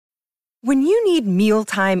When you need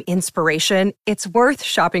mealtime inspiration, it's worth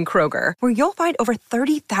shopping Kroger, where you'll find over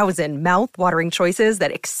 30,000 mouth-watering choices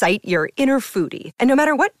that excite your inner foodie. And no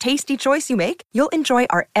matter what tasty choice you make, you'll enjoy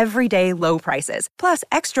our everyday low prices, plus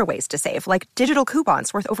extra ways to save, like digital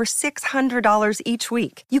coupons worth over $600 each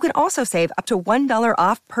week. You can also save up to $1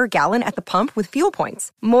 off per gallon at the pump with fuel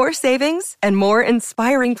points. More savings and more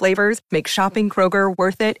inspiring flavors make shopping Kroger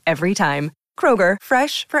worth it every time. Kroger,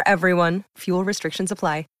 fresh for everyone. Fuel restrictions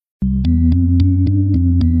apply.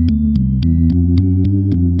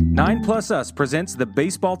 9+ Us presents the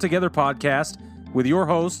Baseball Together podcast with your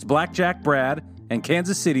hosts Blackjack Brad and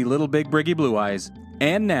Kansas City Little Big Briggy Blue Eyes.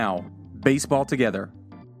 And now, Baseball Together.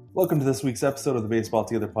 Welcome to this week's episode of the Baseball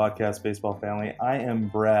Together podcast, Baseball Family. I am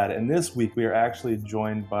Brad, and this week we are actually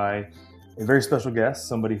joined by a very special guest,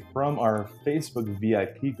 somebody from our Facebook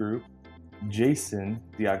VIP group, Jason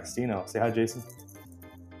D'Agostino. Say hi, Jason.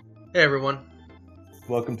 Hey, everyone.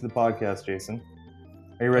 Welcome to the podcast, Jason.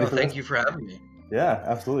 Are you ready for this? Thank you for having me. Yeah,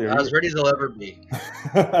 absolutely. I was ready as I'll ever be.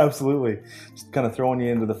 Absolutely. Just kind of throwing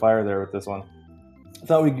you into the fire there with this one. I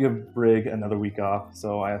thought we'd give Brig another week off,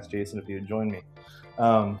 so I asked Jason if he would join me.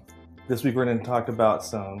 This week we're going to talk about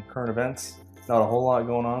some current events. Not a whole lot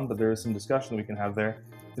going on, but there is some discussion we can have there.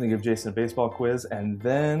 I'm going to give Jason a baseball quiz, and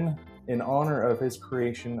then in honor of his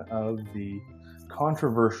creation of the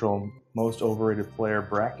controversial most overrated player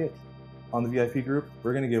bracket on the VIP group,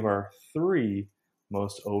 we're going to give our 3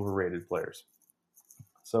 most overrated players.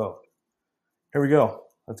 So here we go.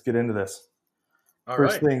 Let's get into this.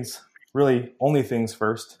 First things, really only things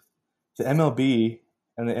first. The MLB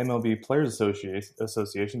and the MLB Players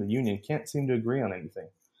Association, the union, can't seem to agree on anything.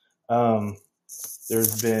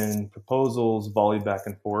 There's been proposals volleyed back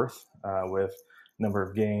and forth with number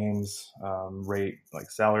of games, rate, like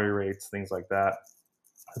salary rates, things like that.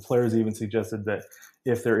 The players even suggested that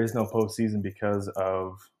if there is no postseason because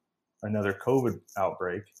of another COVID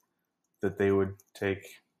outbreak, that they would take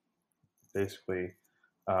basically,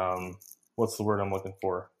 what's the word I'm looking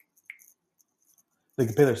for? They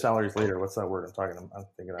could pay their salaries later. What's that word I'm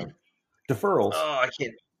thinking of? Deferrals. Oh, I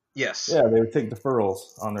can't. Yes. Yeah, they would take deferrals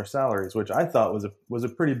on their salaries, which I thought was a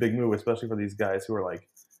pretty big move, especially for these guys who are like,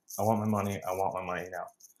 I want my money now.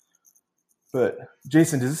 But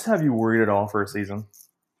Jason, does this have you worried at all for a season?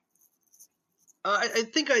 I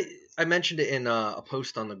think I mentioned it in a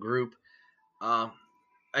post on the group.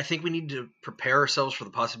 I think we need to prepare ourselves for the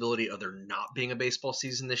possibility of there not being a baseball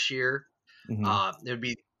season this year. Mm-hmm. It would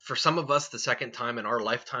be, for some of us, the second time in our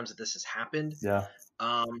lifetimes that this has happened. Yeah.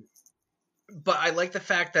 But I like the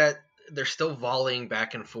fact that they're still volleying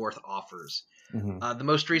back and forth offers. Mm-hmm. The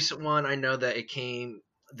most recent one, I know that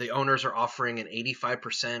the owners are offering an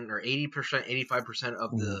 85% or 80%, 85%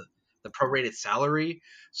 of the prorated salary.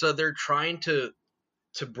 So they're trying to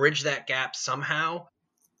bridge that gap somehow.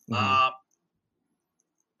 Mm-hmm.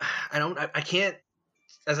 I can't,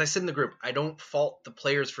 as I said in the group, I don't fault the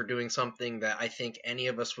players for doing something that I think any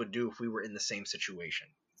of us would do if we were in the same situation.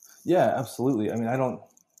 Yeah, absolutely. I mean,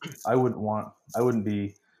 I wouldn't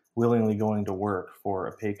be willingly going to work for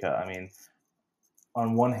a pay cut. I mean,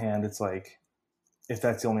 on one hand, it's like, if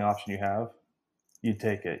that's the only option you have, you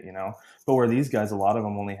take it, you know. But where these guys, a lot of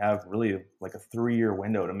them only have really like a 3-year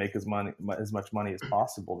window to make as much money as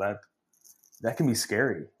possible. That can be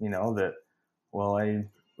scary, you know. That, well, I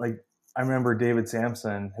remember David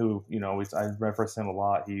Sampson, who, you know, I reference him a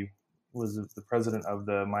lot. He was the president of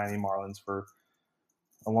the Miami Marlins for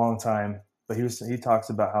a long time, but he talks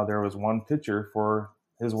about how there was one pitcher for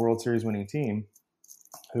his World Series winning team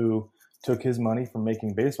who took his money from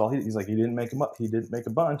making baseball. He's like, he didn't make a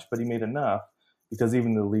bunch, but he made enough, because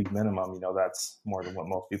even the league minimum, you know, that's more than what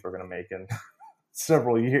most people are going to make in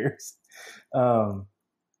several years.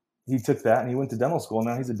 He took that and he went to dental school.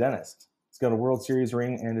 Now he's a dentist. He's got a World Series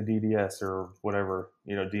ring and a DDS or whatever,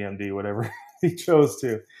 you know, DMD, whatever he chose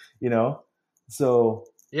to, you know. So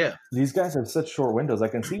yeah, these guys have such short windows. I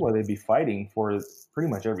can see why they'd be fighting for pretty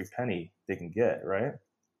much every penny they can get, right?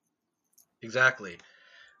 Exactly.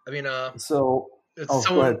 I mean, go ahead.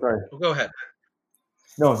 Sorry. Go ahead.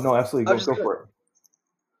 No, absolutely. Go for it.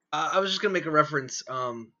 I was just going to make a reference,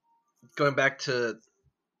 going back to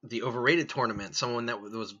the overrated tournament. Someone that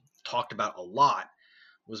was talked about a lot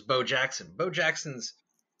was Bo Jackson. Bo Jackson's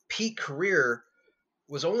peak career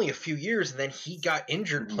was only a few years, and then he got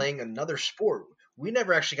injured playing another sport. We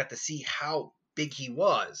never actually got to see how big he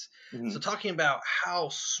was. Mm-hmm. So talking about how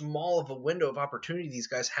small of a window of opportunity these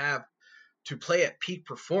guys have to play at peak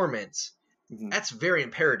performance, that's very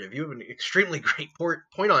imperative. You have an extremely great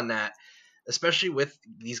point on that, especially with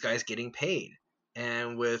these guys getting paid.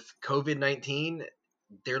 And with COVID-19,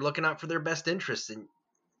 they're looking out for their best interests, and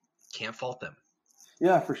can't fault them.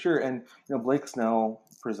 Yeah, for sure. And Blake Snell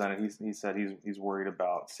presented. He said he's worried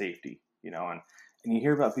about safety. And you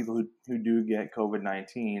hear about people who do get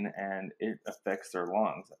COVID-19 and it affects their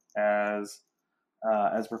lungs. As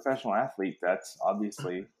a professional athlete, that's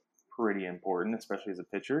obviously pretty important, especially as a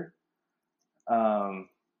pitcher. That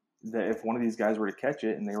if one of these guys were to catch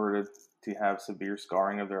it and they were to have severe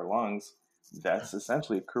scarring of their lungs, that's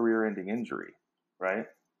essentially a career-ending injury, right?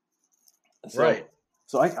 Right.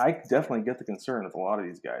 So I definitely get the concern with a lot of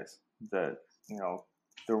these guys that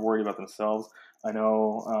they're worried about themselves. I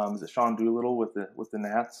know is it Sean Doolittle with the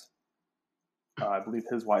Nats? I believe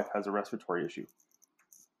his wife has a respiratory issue.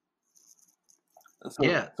 So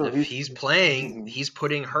if he's playing, he's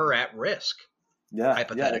putting her at risk. Yeah,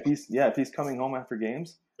 if he's coming home after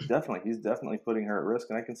games, he's definitely putting her at risk,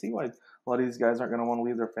 and I can see why a lot of these guys aren't going to want to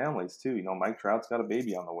leave their families too. Mike Trout's got a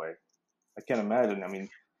baby on the way. I can't imagine. I mean,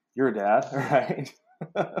 you're a dad, right?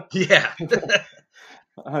 Yeah.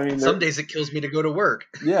 I mean, some days it kills me to go to work.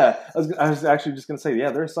 Yeah, I was actually just going to say,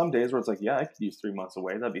 yeah, there are some days where it's like, yeah, I could use 3 months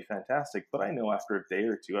away. That'd be fantastic. But I know after a day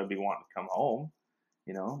or two, I'd be wanting to come home.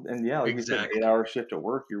 And yeah, like exactly. You said, 8-hour shift at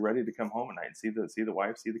work, you're ready to come home at night and see the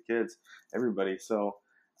wife, see the kids, everybody. So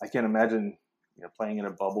I can't imagine, playing in a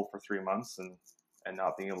bubble for 3 months and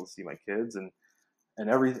not being able to see my kids and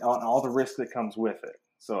all the risk that comes with it.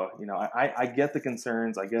 So, I get the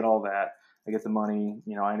concerns. I get all that. I get the money.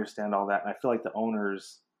 I understand all that. And I feel like the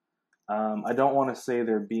owners, I don't want to say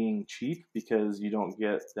they're being cheap because you don't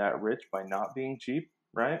get that rich by not being cheap,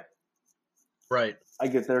 right? Right. I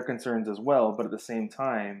get their concerns as well, but at the same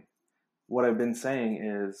time, what I've been saying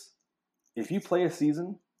is, if you play a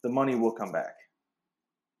season, the money will come back.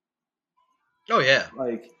 Oh yeah,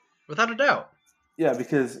 like without a doubt. Yeah,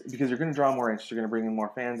 because you're going to draw more interest, you're going to bring in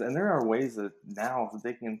more fans, and there are ways that now that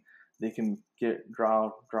they can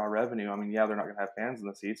draw revenue. I mean, yeah, they're not going to have fans in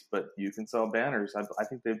the seats, but you can sell banners. I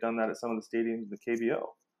think they've done that at some of the stadiums in the KBO.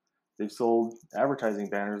 They've sold advertising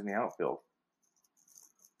banners in the outfield.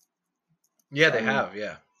 Yeah, they have,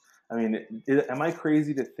 yeah. I mean, am I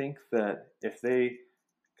crazy to think that if they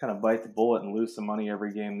kind of bite the bullet and lose some money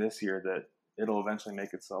every game this year, that it'll eventually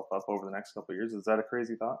make itself up over the next couple of years? Is that a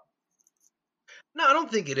crazy thought? No, I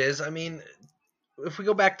don't think it is. I mean, if we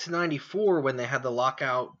go back to 94 when they had the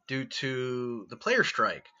lockout due to the player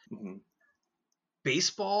strike,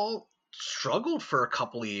 baseball struggled for a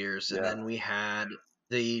couple of years, and then we had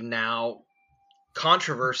the now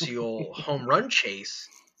controversial home run chase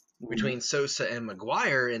between Sosa and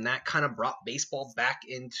McGwire, and that kind of brought baseball back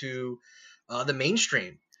into the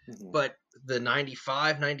mainstream. But the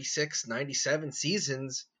 95, 96, 97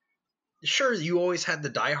 seasons, sure, you always had the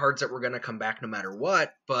diehards that were going to come back no matter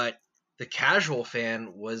what, but the casual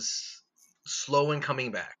fan was slow in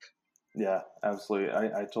coming back. Yeah, absolutely.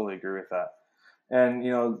 I totally agree with that.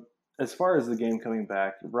 And, as far as the game coming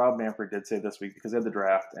back, Rob Manfred did say this week, because they had the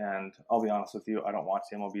draft, and I'll be honest with you, I don't watch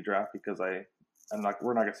the MLB draft because we're not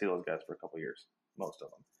going to see those guys for a couple of years, most of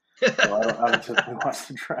them. So I don't typically watch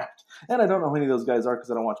the draft. And I don't know who any of those guys are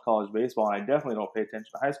because I don't watch college baseball, and I definitely don't pay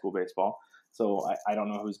attention to high school baseball. So I don't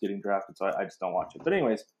know who's getting drafted, so I just don't watch it. But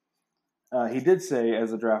anyways, he did say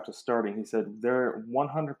as the draft is starting, he said there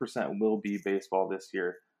 100% will be baseball this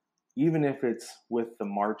year, even if it's with the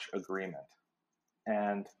March agreement.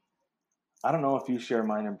 And I don't know if you share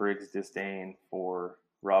mine and Briggs' disdain for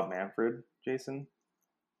Rob Manfred, Jason,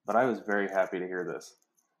 but I was very happy to hear this.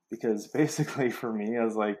 Because basically for me, I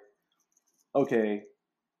was like, okay,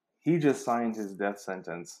 he just signed his death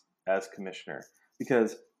sentence as commissioner.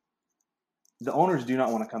 Because the owners do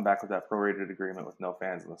not want to come back with that prorated agreement with no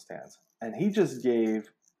fans in the stands. And he just gave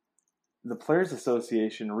the Players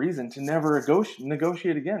Association reason to never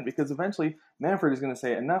negotiate again, because eventually Manfred is going to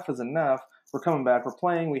say, enough is enough. We're coming back. We're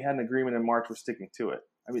playing. We had an agreement in March. We're sticking to it.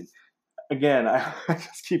 I mean, again, I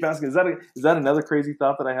just keep asking, is that another crazy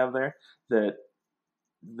thought that I have there?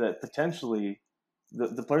 That potentially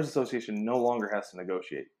the Players Association no longer has to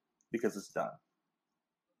negotiate because it's done.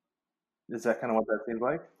 Is that kind of what that seems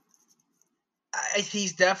like?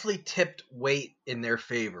 He's definitely tipped weight in their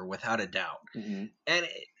favor, without a doubt. Mm-hmm. And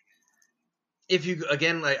if you,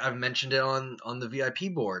 again, I've mentioned it on the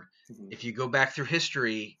VIP board, if you go back through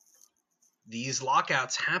history, these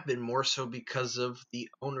lockouts happen more so because of the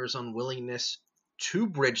owner's unwillingness to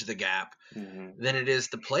bridge the gap than it is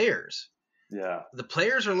the players. Yeah. The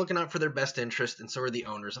players are looking out for their best interest, and so are the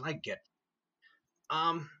owners, and I get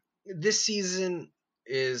it. This season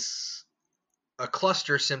is a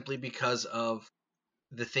cluster simply because of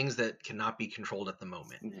the things that cannot be controlled at the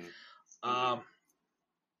moment.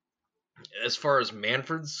 As far as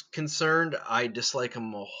Manfred's concerned, I dislike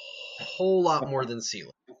him a whole lot more than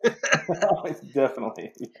Selig.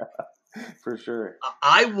 Definitely, yeah, for sure.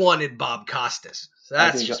 I wanted Bob Costas. So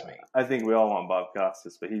that's just me. I think we all want Bob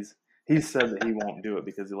Costas, but he's said that he won't do it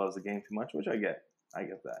because he loves the game too much, which I get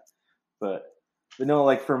that. But no,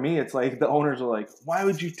 like for me, it's like the owners are like, why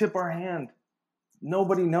would you tip our hand?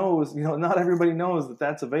 Nobody knows, not everybody knows that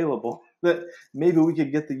that's available. That maybe we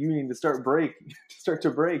could get the union to start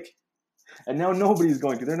to break. And now nobody's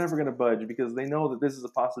going to. They're never going to budge because they know that this is a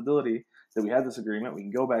possibility that we have this agreement. We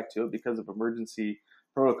can go back to it because of emergency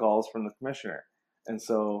protocols from the commissioner. And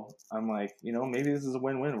so I'm like, maybe this is a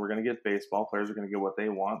win-win. We're going to get baseball. Players are going to get what they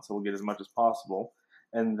want, so we'll get as much as possible.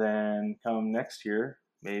 And then come next year,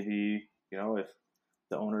 maybe, if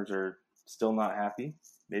the owners are still not happy,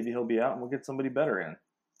 maybe he'll be out and we'll get somebody better in.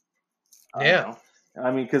 Yeah.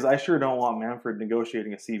 I mean, because I sure don't want Manfred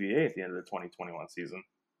negotiating a CBA at the end of the 2021 season.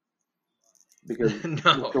 Because with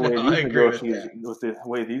the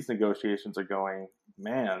way these negotiations are going,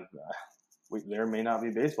 man, there may not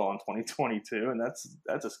be baseball in 2022, and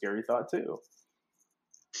that's a scary thought too.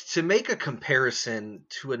 To make a comparison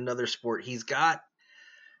to another sport, he's got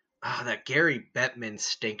that Gary Bettman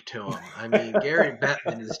stink to him. I mean, Gary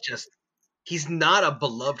Bettman is he's not a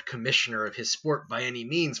beloved commissioner of his sport by any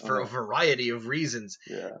means for a variety of reasons.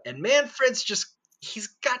 Yeah. And Manfred's he's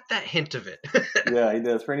got that hint of it. Yeah, he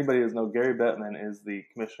does. For anybody who doesn't know, Gary Bettman is the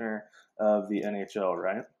commissioner of the NHL,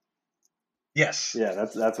 right? Yes. Yeah,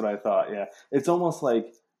 that's what I thought. Yeah. It's almost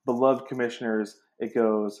like beloved commissioners. It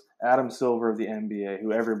goes Adam Silver of the NBA,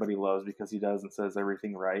 who everybody loves because he does and says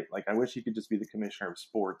everything right. Like, I wish he could just be the commissioner of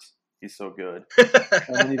sports. He's so good.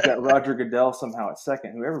 And then you've got Roger Goodell somehow at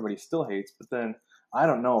second, who everybody still hates. But then, I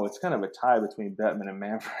don't know, it's kind of a tie between Bettman and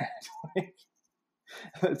Manfred.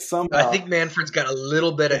 Somehow, I think Manfred's got a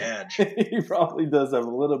little bit of edge. He probably does have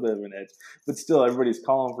a little bit of an edge. But still, everybody's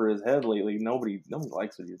calling for his head lately. Nobody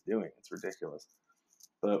likes what he's doing. It's ridiculous.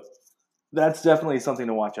 But that's definitely something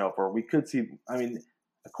to watch out for. We could see, I mean,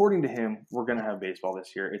 according to him, we're going to have baseball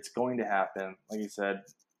this year. It's going to happen. Like you said,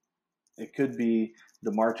 it could be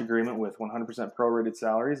the March agreement with 100% prorated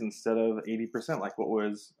salaries instead of 80%, like what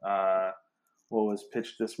was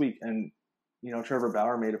pitched this week. And, Trevor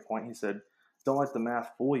Bauer made a point. He said, don't let the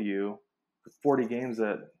math fool you. 40 games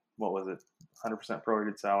at, 100%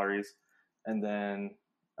 prorated salaries. And then,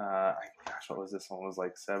 what was this one? It was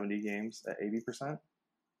like 70 games at 80%?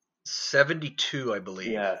 72, I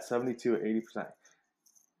believe. Yeah, 72 at 80%.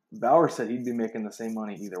 Bauer said he'd be making the same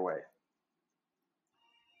money either way.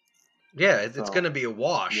 Yeah, it's going to be a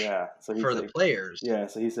wash for the players. Yeah,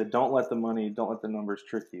 so he said, don't let the numbers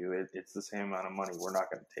trick you. It's the same amount of money. We're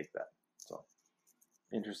not going to take that. So,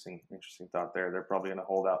 interesting thought there. They're probably going to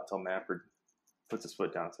hold out until Manfred puts his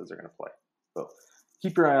foot down and says they're going to play. So,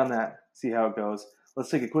 keep your eye on that. See how it goes. Let's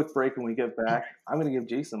take a quick break. When we get back, I'm going to give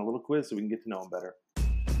Jason a little quiz so we can get to know him better.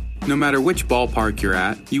 No matter which ballpark you're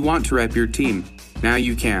at, you want to rep your team. Now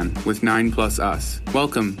you can with 9+Us.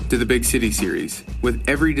 Welcome to the Big City Series. With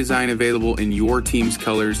every design available in your team's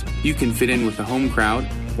colors, you can fit in with the home crowd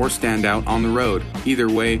or stand out on the road. Either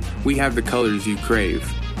way, we have the colors you crave.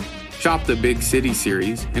 Shop the Big City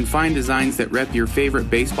Series and find designs that rep your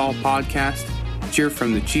favorite baseball podcast, cheer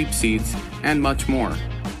from the cheap seats, and much more.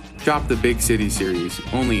 Shop the Big City Series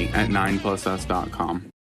only at 9plusus.com.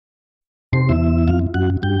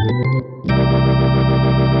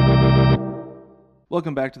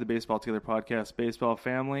 Welcome back to the Baseball Together podcast, baseball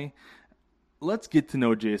family. Let's get to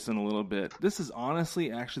know Jason a little bit. This is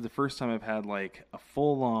honestly actually the first time I've had like a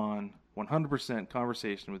full-on 100%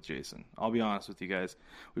 conversation with Jason. I'll be honest with you guys.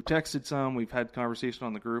 We've texted some, we've had conversation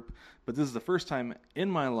on the group, but this is the first time in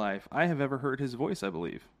my life I have ever heard his voice, I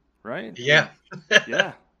believe. Right? Yeah.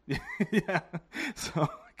 Yeah. Yeah. So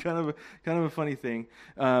kind of a funny thing.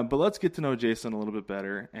 But let's get to know Jason a little bit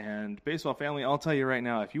better. And baseball family, I'll tell you right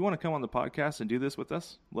now, if you want to come on the podcast and do this with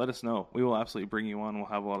us, let us know. We will absolutely bring you on. We'll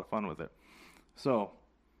have a lot of fun with it. So,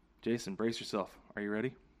 Jason, brace yourself. Are you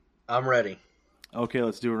ready? I'm ready. Okay,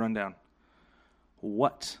 let's do a rundown.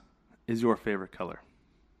 What is your favorite color?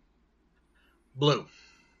 Blue.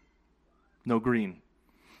 No, green.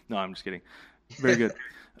 No, I'm just kidding. Very good.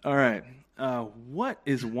 All right. What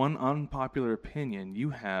is one unpopular opinion you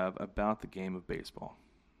have about the game of baseball?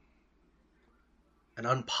 An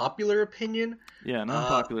unpopular opinion? Yeah, an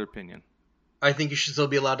unpopular opinion. I think you should still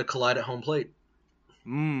be allowed to collide at home plate.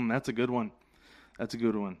 That's a good one. That's a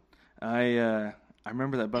good one. I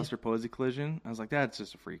remember that Buster Posey collision. I was like, that's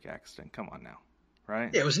just a freak accident. Come on now. Right?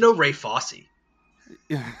 Yeah, it was no Ray Fosse.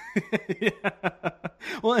 Yeah.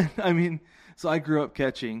 Well, I mean, so I grew up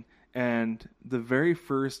catching, and the very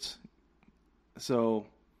first... So,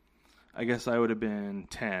 I guess I would have been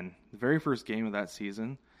 10. The very first game of that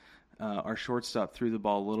season, our shortstop threw the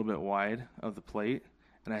ball a little bit wide of the plate,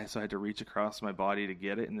 and I had to reach across my body to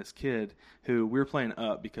get it. And this kid, who we were playing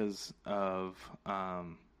up because of a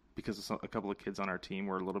couple of kids on our team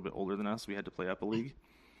were a little bit older than us, we had to play up a league.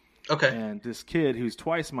 Okay. And this kid, who's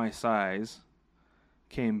twice my size,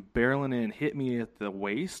 came barreling in, hit me at the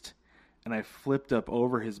waist, and I flipped up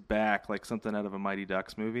over his back like something out of a Mighty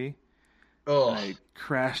Ducks movie. Oh. And I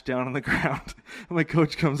crashed down on the ground. And my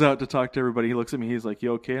coach comes out to talk to everybody. He looks at me. He's like,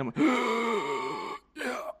 "You okay?" I'm like,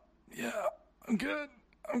 yeah, I'm good.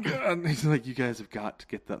 And he's like, "You guys have got to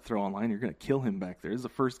get that throw online. You're going to kill him back there. This is the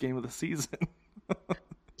first game of the season."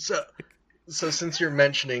 So since you're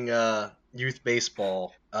mentioning youth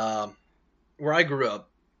baseball, where I grew up,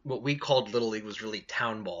 what we called Little League was really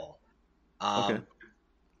town ball. Okay.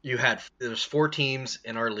 There was 4 teams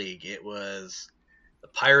in our league. It was the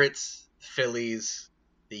Pirates, the Phillies,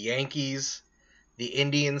 the Yankees, the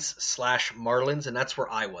Indians / Marlins, and that's where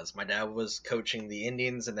I was. My dad was coaching the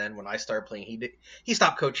Indians, and then when I started playing, he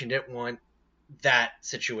stopped coaching. Didn't want that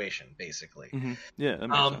situation, basically. Mm-hmm. Yeah, that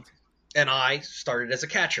makes sense. And I started as a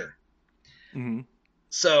catcher. Mm-hmm.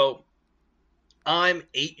 So I'm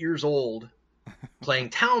 8 years old playing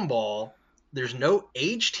town ball. There's no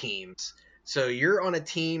age teams. So you're on a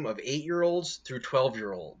team of 8-year-olds through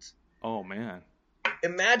 12-year-olds. Oh, man.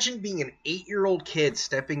 Imagine being an 8-year-old kid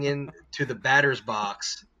stepping into the batter's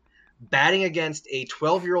box, batting against a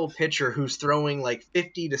 12-year-old pitcher who's throwing like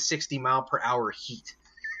 50 to 60 mile per hour heat.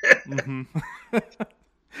 Mm-hmm.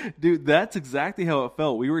 Dude, that's exactly how it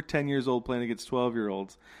felt. We were 10 years old playing against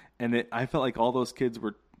 12-year-olds, and I felt like all those kids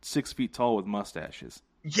were 6 feet tall with mustaches.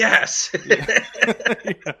 Yes.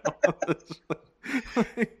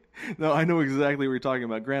 No, I know exactly what you're talking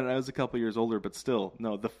about. Granted, I was a couple years older, but still,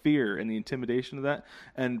 no, the fear and the intimidation of that.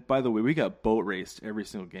 And by the way, we got boat raced every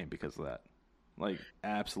single game because of that. Like,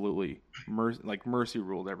 absolutely, mercy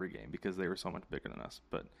ruled every game because they were so much bigger than us.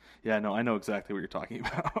 But yeah, no, I know exactly what you're talking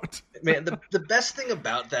about. Man, the best thing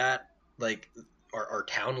about that, like our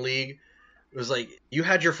town league, was like you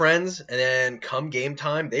had your friends, and then come game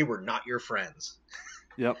time, they were not your friends.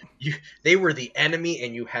 Yep. They were the enemy,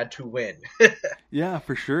 and you had to win. Yeah,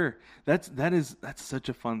 for sure. That's such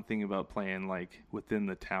a fun thing about playing like within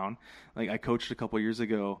the town. Like I coached a couple years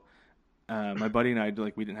ago. My buddy and I,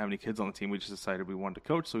 like, we didn't have any kids on the team. We just decided we wanted to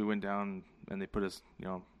coach, so we went down and they put us,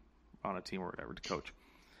 on a team or whatever to coach.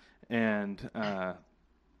 And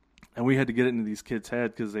we had to get it into these kids'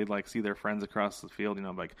 head because they'd like see their friends across the field.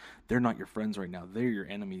 Like, they're not your friends right now. They're your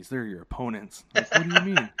enemies. They're your opponents. Like, what do you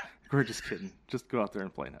mean? We're just kidding. Just go out there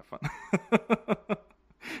and play and have fun.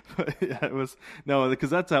 But yeah, it was because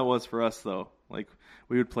that's how it was for us though. Like,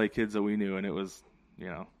 we would play kids that we knew, and it was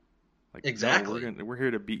like, exactly. No, we're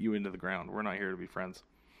here to beat you into the ground. We're not here to be friends.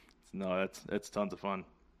 No, that's tons of fun.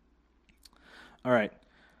 All right.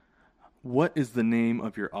 What is the name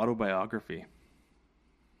of your autobiography?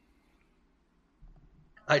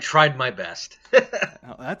 I tried my best.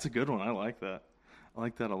 Oh, that's a good one. I like that. I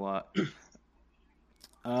like that a lot.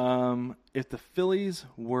 If the Phillies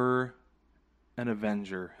were an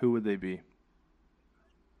Avenger, who would they be?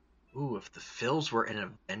 Ooh, if the Phils were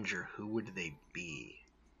an Avenger, who would they be?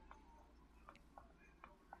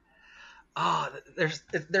 Oh,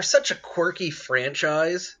 they're such a quirky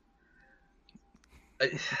franchise.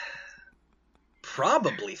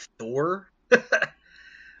 Probably Thor.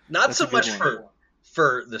 Not That's so much one.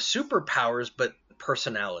 for the superpowers, but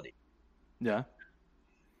personality. Yeah.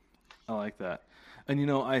 I like that. And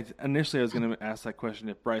I initially was going to ask that question: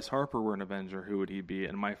 if Bryce Harper were an Avenger, who would he be?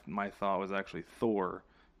 And my thought was actually Thor,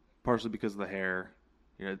 partially because of the hair.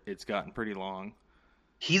 It's gotten pretty long.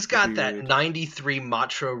 He's got that 93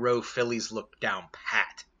 Macho Row Phillies look down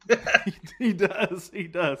pat. He does. He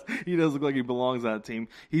does look like he belongs on that team.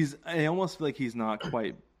 I almost feel like he's not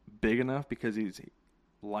quite big enough because he's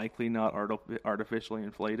likely not artificially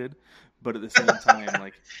inflated, but at the same time,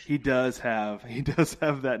 like, he does have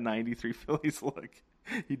that 93 Phillies look.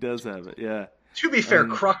 He does have it, yeah. To be fair,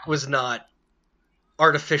 Kruk was not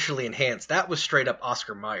artificially enhanced. That was straight up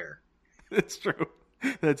Oscar Mayer. It's true.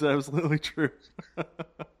 That's absolutely true.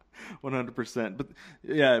 100%. But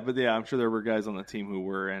yeah, I'm sure there were guys on the team who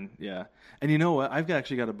were, and yeah. And you know what? I've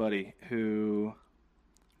actually got a buddy who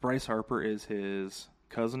Bryce Harper is his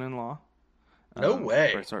cousin-in-law. No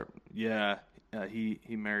way. Bryce Harper, yeah. He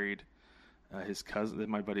married his cousin,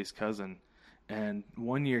 my buddy's cousin. And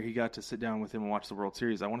one year he got to sit down with him and watch the World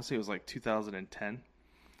Series. I want to say it was like 2010.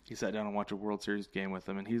 He sat down and watched a World Series game with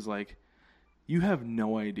him, and he's like, "You have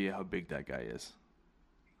no idea how big that guy is."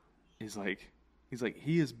 He's like,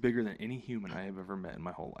 he is bigger than any human I have ever met in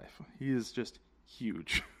my whole life. He is just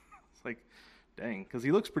huge. It's like, dang, because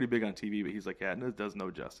he looks pretty big on TV, but he's like, yeah, it does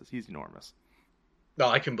no justice. He's enormous. No,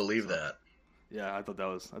 I can believe that. Yeah, I thought that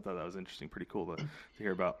was interesting, pretty cool to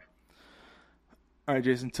hear about. All right,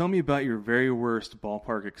 Jason, tell me about your very worst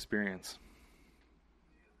ballpark experience.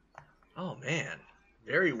 Oh man,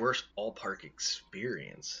 very worst ballpark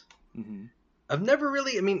experience. Mm-hmm. I've never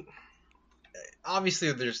really. I mean,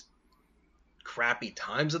 obviously there's crappy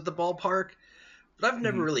times at the ballpark, but I've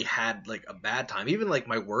never really had like a bad time. Even like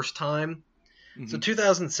my worst time. Mm-hmm. So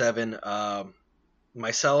 2007,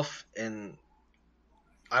 myself and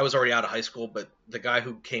I was already out of high school, but the guy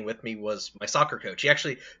who came with me was my soccer coach. He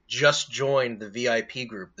actually just joined the VIP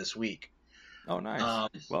group this week. Oh, nice.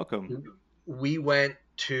 Welcome. We went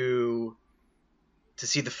to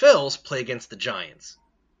see the Phils play against the Giants.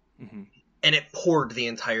 Mm-hmm. And it poured the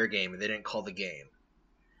entire game, and they didn't call the game.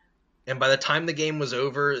 And by the time the game was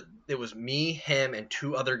over, it was me, him, and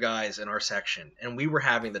 2 other guys in our section, and we were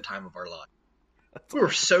having the time of our life. We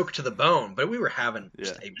were soaked to the bone, but we were having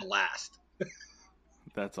just a blast.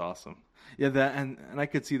 That's awesome. Yeah, that and I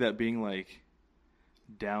could see that being like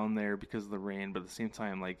down there because of the rain, but at the same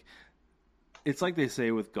time, like it's like they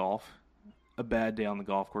say with golf, a bad day on the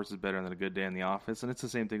golf course is better than a good day in the office, and it's the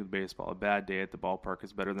same thing with baseball. A bad day at the ballpark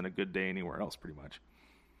is better than a good day anywhere else, pretty much.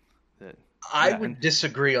 I would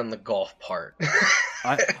disagree on the golf part.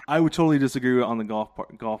 I would totally disagree on the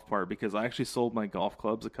golf part because I actually sold my golf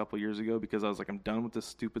clubs a couple years ago because I was like, I'm done with this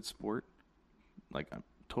stupid sport. Like, I'm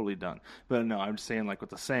totally done. But no, I'm just saying, like, with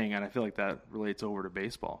the saying, and I feel like that relates over to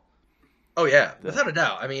baseball. Oh yeah, without a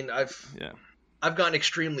doubt. I mean, I've gotten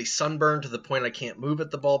extremely sunburned to the point I can't move at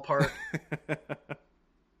the ballpark.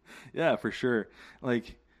 Yeah, for sure.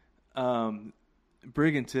 Like,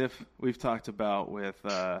 Brig and Tiff, we've talked about with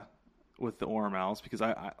the Orem Owls because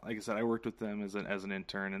I like I said, I worked with them as an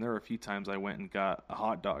intern, and there were a few times I went and got a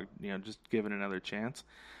hot dog, just give it another chance.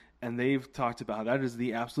 And they've talked about how that is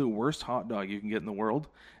the absolute worst hot dog you can get in the world,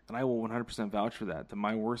 and I will 100% vouch for that. That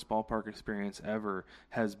my worst ballpark experience ever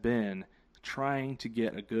has been trying to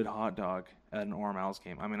get a good hot dog at an Orem Owls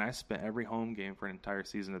game. I mean, I spent every home game for an entire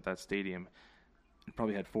season at that stadium, and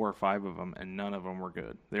probably had 4 or 5 of them, and none of them were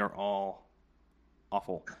good. They are all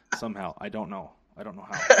awful somehow. I don't know how.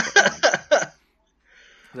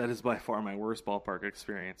 That is by far my worst ballpark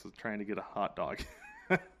experience, is trying to get a hot dog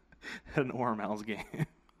at an Orem Owls game.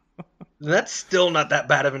 That's still not that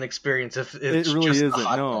bad of an experience if it's it really just isn't. a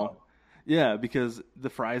hot No, dog. Yeah, because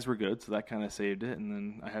the fries were good, so that kind of saved it, and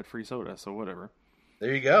then I had free soda, so whatever.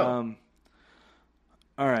 There you go.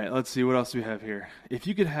 All right, let's see what else do we have here. If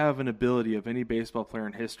you could have an ability of any baseball player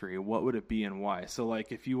in history, what would it be and why? So,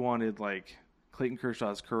 like, if you wanted like Clayton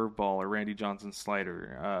Kershaw's curveball or Randy Johnson's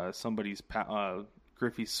slider, somebody's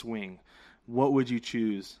Griffey's swing, what would you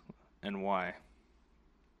choose and why?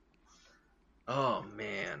 Oh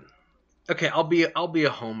man. Okay, I'll be a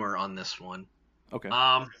homer on this one. Okay.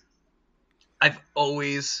 I've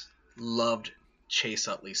always loved Chase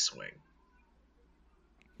Utley's swing.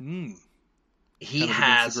 He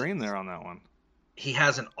has the grain there on that one. He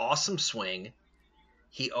has an awesome swing.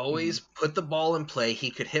 He always put the ball in play.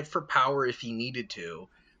 He could hit for power if he needed to,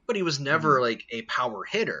 but he was never like a power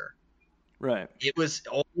hitter. Right.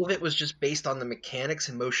 All of it was just based on the mechanics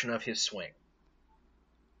and motion of his swing.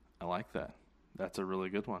 I like that. That's a really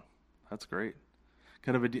good one. That's great.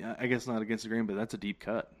 Kind of I guess not against the grain, but that's a deep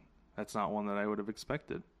cut. That's not one that I would have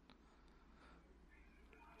expected.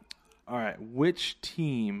 All right, which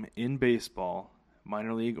team in baseball,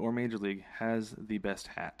 minor league or major league, has the best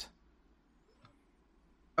hat?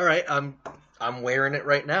 All right, I'm wearing it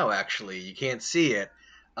right now. Actually, you can't see it.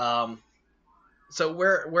 So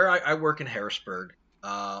where I work in Harrisburg,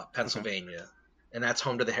 Pennsylvania, and that's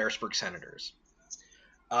home to the Harrisburg Senators.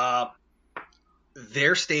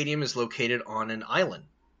 Their stadium is located on an island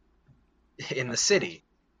in the city.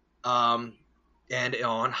 And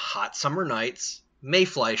on hot summer nights,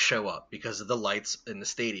 mayflies show up because of the lights in the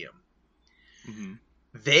stadium. Mm-hmm.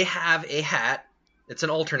 They have a hat. It's an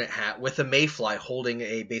alternate hat with a mayfly holding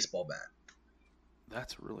a baseball bat.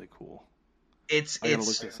 That's really cool. I gotta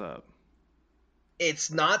look this up.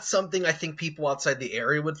 It's not something I think people outside the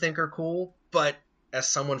area would think are cool, but as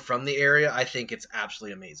someone from the area, I think it's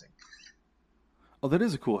absolutely amazing. Oh, that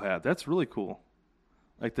is a cool hat. That's really cool.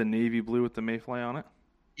 Like the navy blue with the mayfly on it?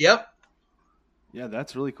 Yep. Yeah,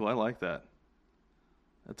 that's really cool. I like that.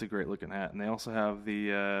 That's a great looking hat. And they also have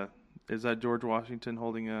the, is that George Washington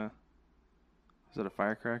holding is that a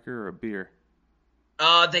firecracker or a beer?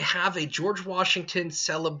 They have a George Washington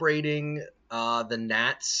celebrating the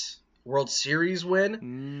Nats World Series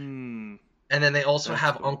win. And then they also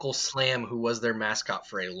have cool. Uncle Slam, who was their mascot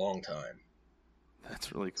for a long time.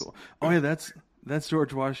 That's really cool. Oh yeah, That's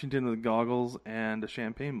George Washington with goggles and a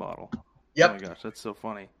champagne bottle. Yep. Oh my gosh, that's so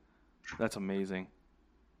funny. That's amazing.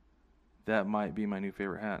 That might be my new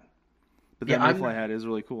favorite hat. But that Mayfly hat is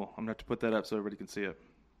really cool. I'm going to have to put that up so everybody can see it.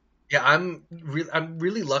 Yeah, I'm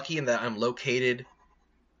really lucky in that I'm located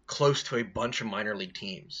close to a bunch of minor league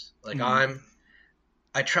teams. Like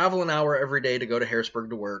I travel an hour every day to go to Harrisburg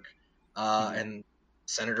to work, and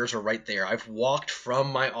Senators are right there. I've walked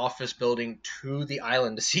from my office building to the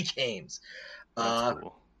island to see games. That's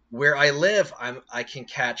cool. Where I live, I can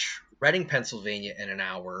catch Reading, Pennsylvania in an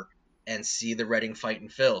hour and see the Reading Fight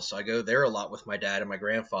and Phil. So I go there a lot with my dad and my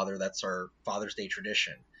grandfather. That's our Father's Day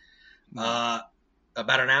tradition.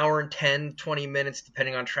 About an hour and 10, 20 minutes,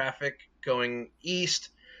 depending on traffic, going east,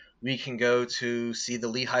 we can go to see the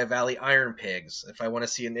Lehigh Valley Iron Pigs. If I want to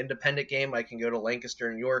see an independent game, I can go to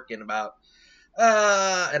Lancaster, New York in about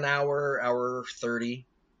an hour 30.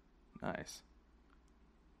 Nice.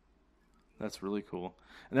 That's really cool.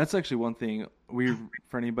 And that's actually one thing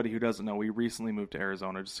for anybody who doesn't know, we recently moved to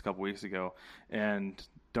Arizona just a couple weeks ago, and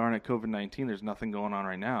darn it, COVID-19, there's nothing going on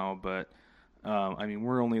right now, but I mean,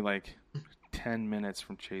 we're only like 10 minutes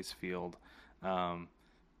from Chase Field.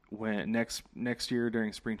 When next year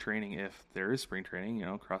during spring training, if there is spring training,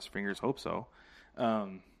 cross fingers, hope so.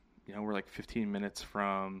 We're like 15 minutes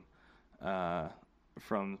from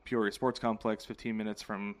Peoria Sports Complex, 15 minutes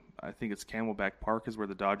from, I think it's Camelback Park is where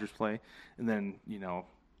the Dodgers play, and then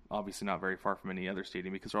obviously not very far from any other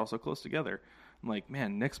stadium because they're all so close together. I'm like,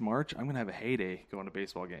 man, next March I'm gonna have a heyday going to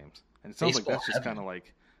baseball games, and it sounds like that's just kind of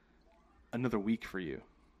like another week for you.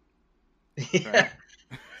 Yeah. Right?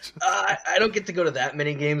 I don't get to go to that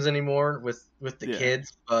many games anymore with the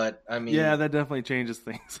kids, but I mean, yeah, that definitely changes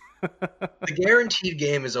things. The guaranteed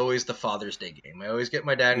game is always the Father's Day game. I always get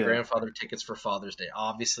my dad and grandfather tickets for Father's Day.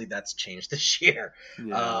 Obviously, that's changed this year.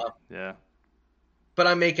 Yeah. But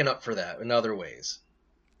I'm making up for that in other ways.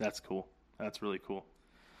 That's cool. That's really cool.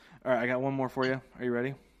 All right, I got one more for you. Are you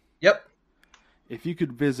ready? Yep. If you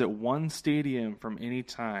could visit one stadium from any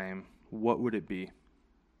time, what would it be?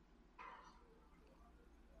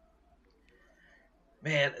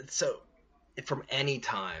 Man, so from any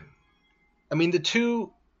time. I mean, the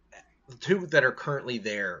two that are currently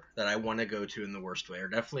there that I want to go to in the worst way are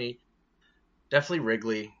definitely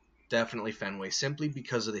Wrigley, definitely Fenway, simply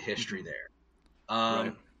because of the history there.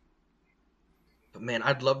 Right. But man,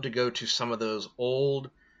 I'd love to go to some of those old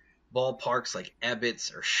ballparks like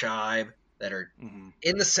Ebbets or Shibe that are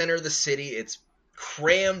in the center of the city. It's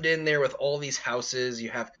crammed in there with all these houses. You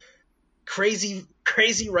have crazy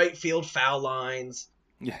right field foul lines.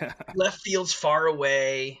 Yeah. Left field's far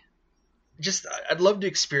away. I'd love to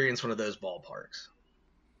experience one of those ballparks.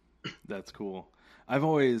 That's cool. I've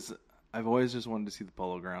always just wanted to see the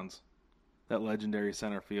Polo Grounds, that legendary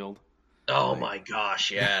center field. Oh my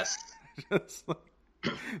gosh, yes.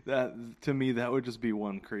 That to me, that would just be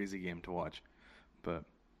one crazy game to watch. But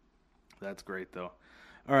that's great, though.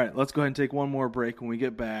 All right, let's go ahead and take one more break. When we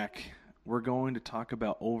get back, we're going to talk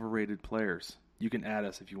about overrated players. You can add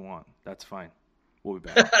us if you want. That's fine. We'll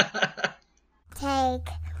be back. Take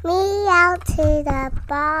me out to the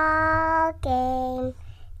ball game.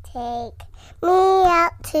 Take me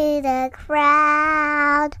out to the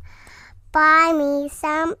crowd. Buy me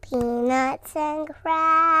some peanuts and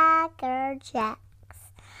Cracker Jacks.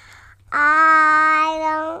 I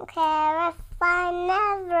don't care if I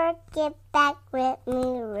never get back with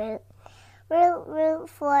me. Root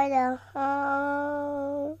for the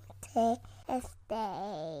home team. If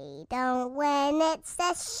they don't win, it's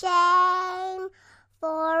a shame.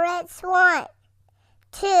 For it's 1,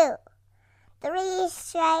 2, 3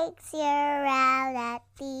 strikes, you're out at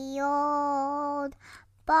the old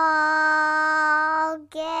ball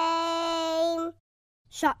game.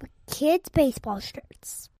 Shop kids' baseball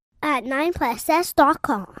shirts at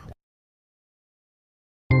 9pluss.com.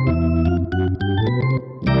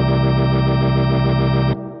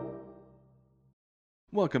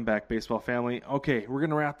 Welcome back, baseball family. Okay, we're going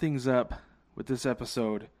to wrap things up with this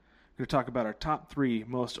episode. We're going to talk about our top 3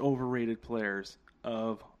 most overrated players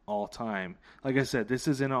of all time. Like I said, this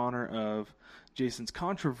is in honor of Jason's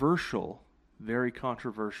very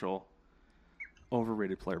controversial,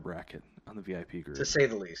 overrated player bracket on the VIP group. To say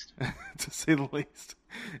the least. To say the least.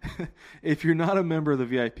 If you're not a member of the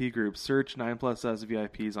VIP group, search 9pluss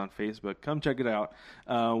VIPs on Facebook. Come check it out.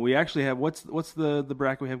 We actually have, what's the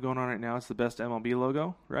bracket we have going on right now? It's the best MLB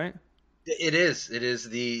logo, right? It is. It is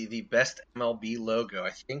the best MLB logo.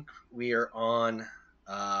 I think we are on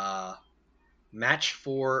match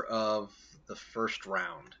 4 of the first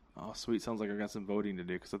round. Oh, sweet. Sounds like I've got some voting to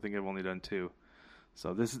do because I think I've only done 2.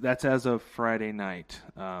 So that's as of Friday night,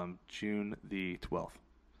 June the 12th.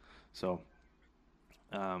 So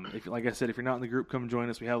Like I said, if you're not in the group, come join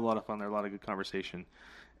us. We have a lot of fun there, a lot of good conversation,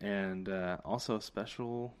 and also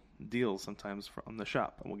special deals sometimes from the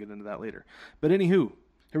shop, and we'll get into that later. But anywho,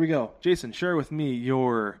 here we go. Jason, share with me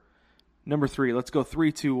your number 3. Let's go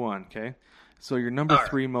 3, 2, 1, okay? So your number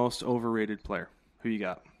 3 most overrated player. Who you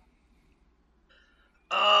got?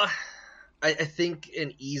 I think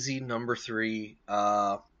an easy number 3.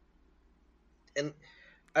 One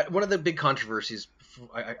of the big controversies,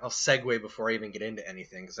 I'll segue before I even get into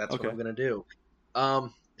anything, because that's what I'm going to do.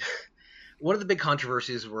 One of the big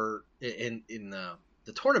controversies were in the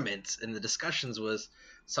tournaments and the discussions was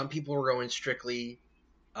some people were going strictly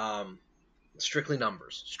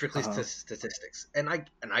numbers, strictly statistics, and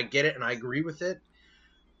I get it and I agree with it.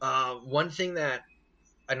 One thing that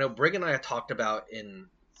I know Brig and I have talked about in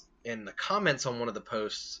the comments on one of the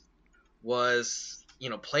posts was,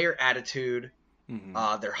 player attitude,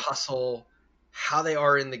 their hustle, how they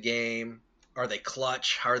are in the game, are they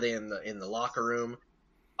clutch, how are they in the locker room.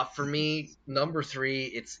 For me, number 3,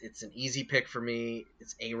 it's an easy pick for me.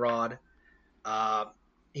 It's A-Rod.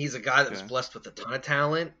 He's a guy that was blessed with a ton of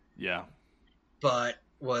talent. Yeah. But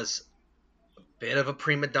was a bit of a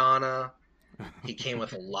prima donna. He came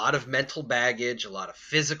with a lot of mental baggage, a lot of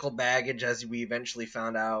physical baggage, as we eventually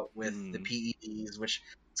found out with the PEDs, which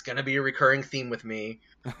is going to be a recurring theme with me.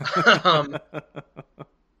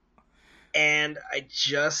 And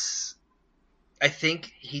I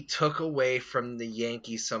think he took away from the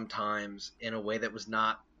Yankees sometimes in a way that was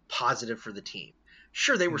not positive for the team.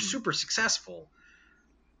 Sure, they were super successful,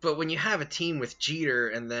 but when you have a team with Jeter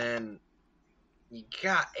and then you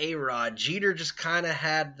got A-Rod, Jeter just kind of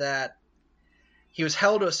had that. He was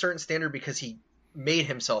held to a certain standard because he made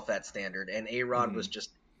himself that standard, and A-Rod was just.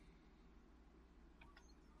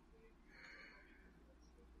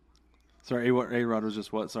 Sorry, A-Rod was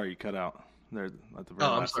just what? Sorry, you cut out there at the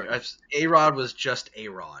very last I'm sorry. A-Rod was just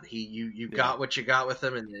A-Rod. You got what you got with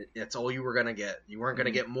him, and that's all you were gonna get. You weren't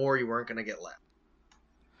gonna get more. You weren't gonna get less.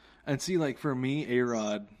 And see, like for me,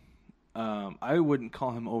 A-Rod, I wouldn't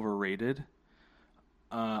call him overrated.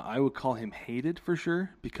 I would call him hated for sure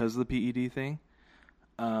because of the PED thing.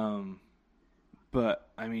 But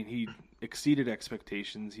I mean, he exceeded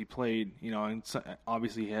expectations. He played, and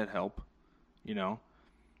obviously he had help,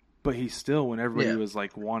 but he still, when everybody was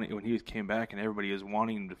like when he came back and everybody was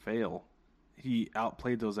wanting him to fail, he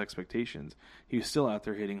outplayed those expectations. He was still out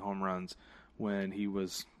there hitting home runs when he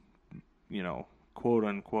was, quote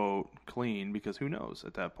unquote clean, because who knows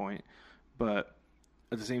at that point. But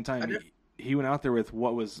at the same time, he went out there with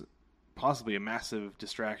what was possibly a massive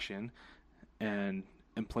distraction and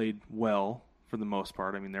played well for the most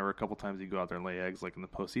part. I mean, there were a couple times he'd go out there and lay eggs, like in the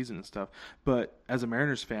postseason and stuff. But as a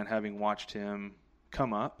Mariners fan, having watched him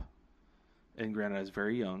come up, and granted, I was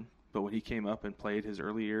very young, but when he came up and played his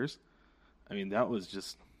early years, I mean, that was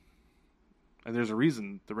just. And there's a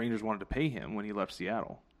reason the Rangers wanted to pay him when he left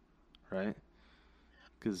Seattle, right?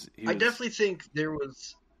 Because I definitely think there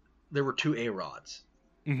were 2 A-Rods.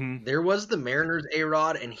 Mm-hmm. There was the Mariners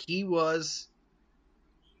A-Rod, and he was.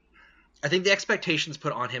 I think the expectations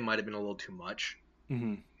put on him might have been a little too much,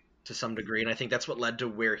 to some degree, and I think that's what led to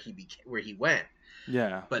where he went.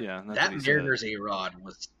 Yeah, but that Mariners A-Rod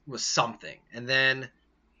was something, and then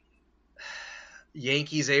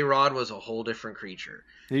Yankees A-Rod was a whole different creature.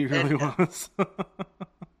 He really was.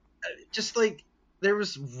 Just like there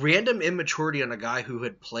was random immaturity on a guy who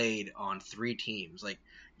had played on 3 teams, like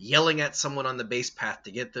yelling at someone on the base path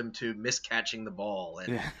to get them to miss catching the ball,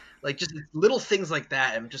 and like just little things like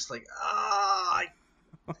that. I'm just like,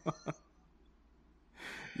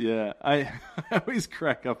 Yeah, I always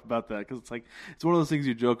crack up about that because it's one of those things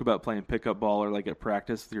you joke about playing pickup ball or like at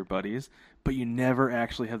practice with your buddies, but you never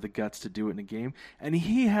actually have the guts to do it in a game. And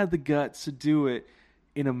he had the guts to do it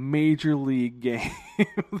in a major league game.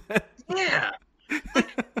 Yeah.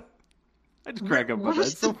 I just crack up about that.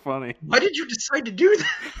 It's so funny. Why did you decide to do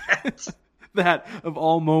that? That of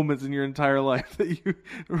all moments in your entire life that you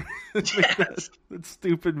make that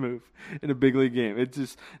stupid move in a big league game. It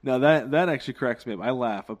just that actually cracks me up. I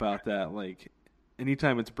laugh about that. Like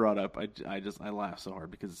anytime it's brought up, I laugh so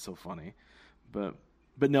hard because it's so funny. But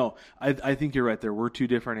no, I think you're right. There were 2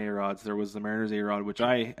 different A-Rods. There was the Mariners A-Rod, which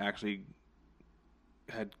I actually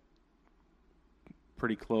had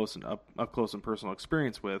pretty close and up close and personal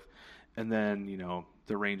experience with. And then,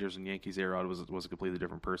 the Rangers and Yankees A-Rod was a completely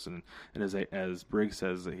different person. And as Briggs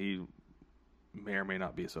says, that he may or may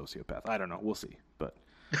not be a sociopath. I don't know. We'll see. But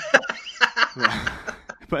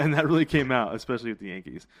and that really came out, especially with the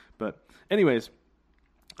Yankees. But anyways,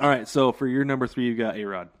 all right. So for your number 3, you got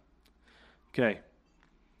A-Rod. Okay.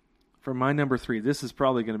 For my number 3, this is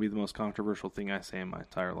probably going to be the most controversial thing I say in my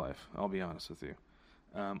entire life. I'll be honest with you.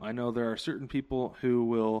 I know there are certain people who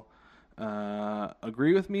will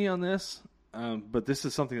agree with me on this, but this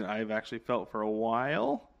is something that I've actually felt for a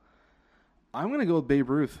while. I'm going to go with Babe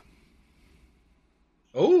Ruth.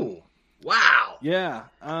 Oh, wow. Yeah.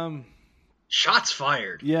 Shots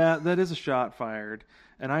fired. Yeah, that is a shot fired.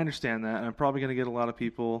 And I understand that. And I'm probably going to get a lot of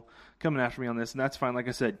people coming after me on this. And that's fine. Like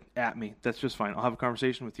I said, at me. That's just fine. I'll have a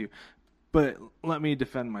conversation with you. But let me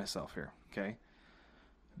defend myself here, okay?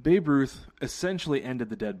 Babe Ruth essentially ended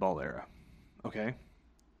the dead ball era, okay?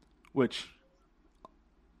 Which,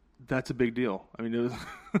 that's a big deal. I mean,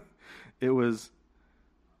 it was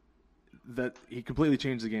that he completely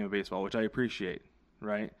changed the game of baseball, which I appreciate,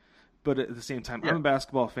 right? But at the same time, I'm a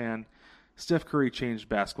basketball fan. Steph Curry changed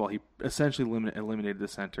basketball. He essentially eliminated the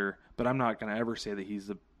center, but I'm not going to ever say that he's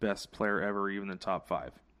the best player ever, even in the top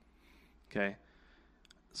 5. Okay?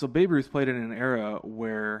 So Babe Ruth played in an era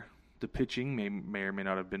where the pitching may or may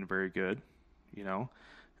not have been very good. You know,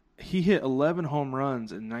 he hit 11 home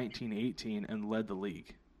runs in 1918 and led the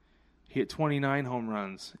league. He hit 29 home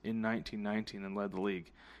runs in 1919 and led the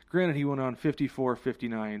league. Granted, he went on 54,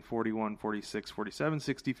 59, 41, 46, 47,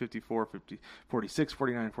 60, 54, 50, 46,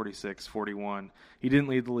 49, 46, 41. He didn't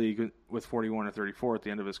lead the league with 41 or 34 at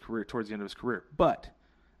the end of his career, towards the end of his career. But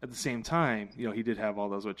at the same time, you know, he did have all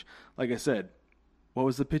those, which, like I said, what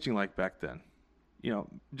was the pitching like back then? You know,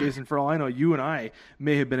 Jason, for all I know, you and I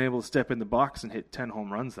may have been able to step in the box and hit 10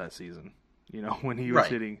 home runs that season, you know, when he was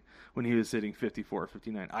hitting 54 or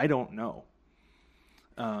 59. I don't know.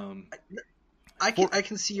 I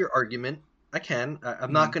can see your argument. I can.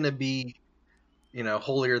 I'm not going to be, you know,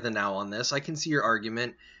 holier than thou on this. I can see your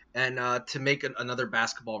argument. And to make another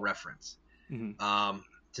basketball reference,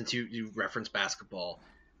 since you referenced basketball,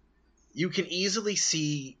 you can easily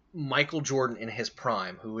see Michael Jordan in his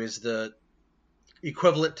prime, who is the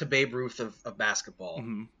equivalent to Babe Ruth of basketball,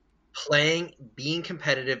 playing, being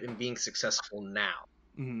competitive, and being successful now.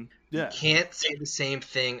 Yeah. You can't say the same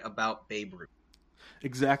thing about Babe Ruth.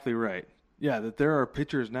 Exactly right. Yeah, that there are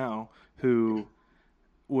pitchers now who,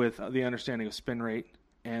 with the understanding of spin rate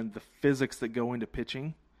and the physics that go into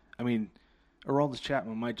pitching, I mean, Aroldis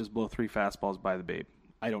Chapman might just blow 3 fastballs by the Babe.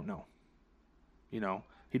 I don't know. You know,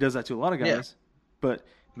 he does that to a lot of guys, but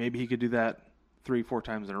maybe he could do that 3-4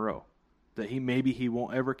 times in a row. That he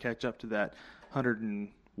won't ever catch up to that 100 and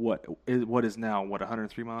what is now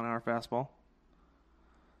 103 mile an hour fastball.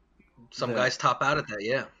 Some guys top out at that,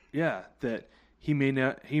 yeah. Yeah, that he may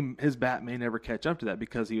not. His bat may never catch up to that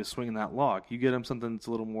because he was swinging that log. You get him something that's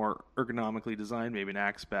a little more ergonomically designed, maybe an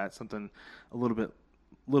axe bat, something a little bit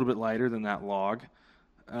lighter than that log.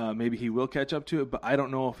 Maybe he will catch up to it, but I don't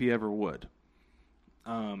know if he ever would.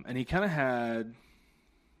 And he kind of had,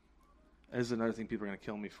 this is another thing people are going to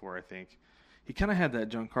kill me for, I think. He kind of had that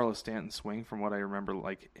Giancarlo Stanton swing from what I remember.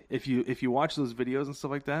 Like, if you watch those videos and stuff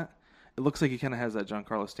like that, it looks like he kind of has that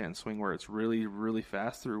Giancarlo Stanton swing where it's really, really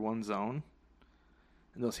fast through one zone.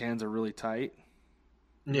 And those hands are really tight.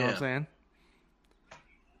 You know what I'm saying?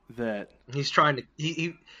 That he's trying to.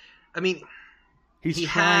 He's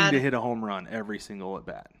trying to hit a home run every single at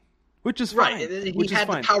bat, which is fine. Right. He had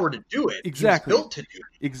the power to do it. Exactly. He was built to do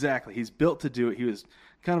it. Exactly. He's built to do it. He was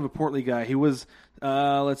kind of a portly guy. He was, it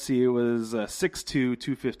was 6'2",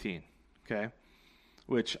 215. Okay,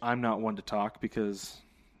 which I'm not one to talk because,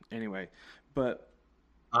 anyway, but.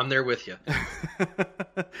 I'm there with you.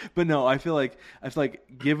 But no, I feel like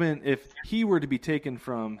given if he were to be taken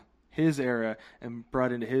from his era and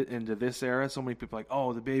brought into this era, so many people are like,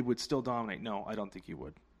 oh, the Babe would still dominate. No, I don't think he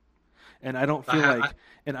would. And I don't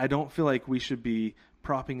feel like we should be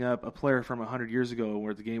propping up a player from 100 years ago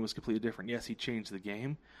where the game was completely different. Yes, he changed the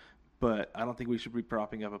game, but I don't think we should be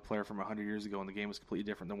propping up a player from 100 years ago and the game was completely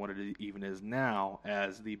different than what it even is now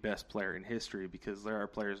as the best player in history, because there are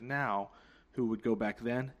players now who would go back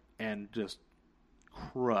then and just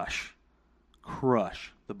crush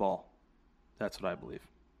the ball. That's what I believe.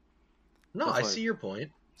 No, I see your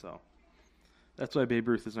point. So that's why Babe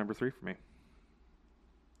Ruth is number 3 for me.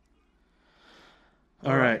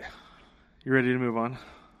 All right. You ready to move on?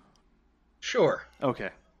 Sure. Okay.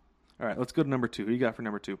 All right, let's go to number 2. Who you got for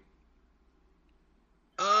number 2?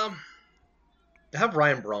 I have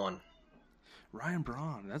Ryan Braun. Ryan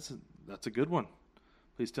Braun. That's a good one.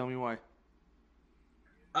 Please tell me why.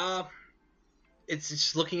 It's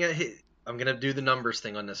just looking at his. I'm gonna do the numbers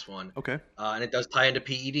thing on this one. Okay. And it does tie into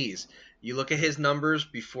PEDs. You look at his numbers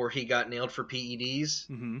before he got nailed for PEDs.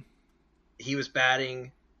 Mm-hmm. He was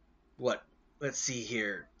batting, what? Let's see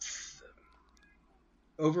here.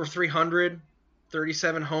 Over 300,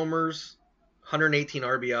 37 homers, 118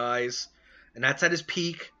 RBIs, and that's at his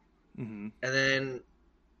peak. Mm-hmm. And then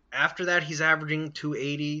after that, he's averaging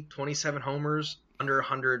 280, 27 homers, under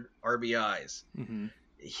 100 RBIs. Mm-hmm.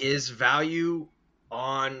 His value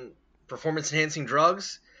on performance-enhancing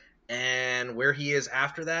drugs and where he is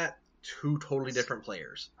after that, two totally different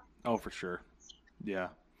players. Oh, for sure. Yeah,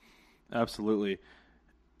 absolutely.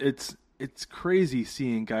 It's crazy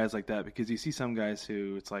seeing guys like that, because you see some guys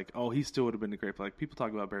who it's like, oh, he still would have been a great player. Like, people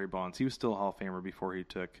talk about Barry Bonds. He was still a Hall of Famer before he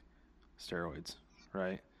took steroids,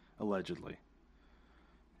 right? Allegedly.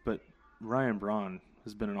 But Ryan Braun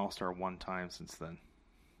has been an all-star one time since then.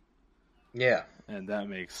 Yeah. And that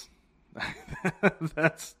makes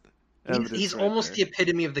that's evidence. He's right almost there. the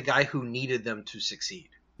epitome of the guy who needed them to succeed.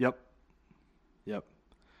 Yep.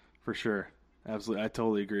 For sure. Absolutely. I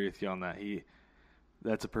totally agree with you on that.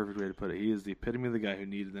 That's a perfect way to put it. He is the epitome of the guy who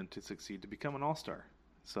needed them to succeed to become an all-star.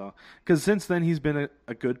 So, because since then he's been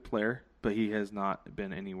a good player, but he has not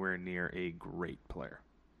been anywhere near a great player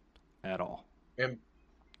at all. And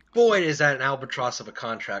boy, is that an albatross of a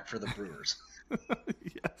contract for the Brewers.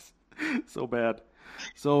 Yes. So bad.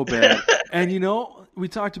 And, we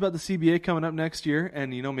talked about the CBA coming up next year,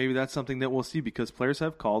 and, maybe that's something that we'll see, because players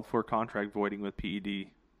have called for contract voiding with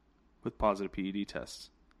positive PED tests.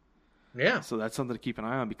 Yeah. So that's something to keep an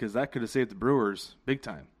eye on, because that could have saved the Brewers big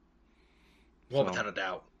time. Well, without a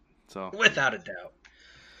doubt. Without a doubt.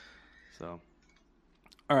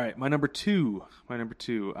 All right, my number two.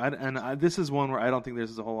 This is one where I don't think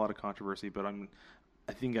there's a whole lot of controversy, but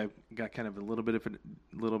I think I've got kind of a little bit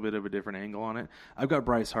of a different angle on it. I've got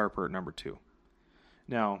Bryce Harper at number 2.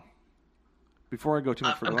 Now, before I go too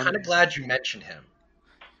much further, I'm kind of glad you mentioned him.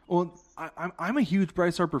 Well, I'm a huge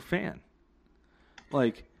Bryce Harper fan.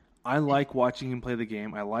 Like, I like watching him play the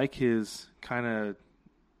game. I like his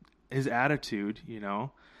attitude,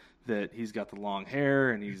 that he's got the long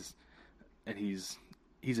hair and he's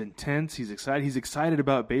intense. He's excited. He's excited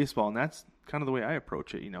about baseball, and that's kind of the way I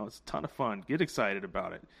approach it. It's a ton of fun. Get excited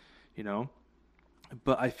about it,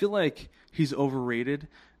 But I feel like he's overrated,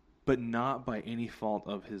 but not by any fault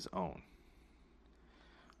of his own,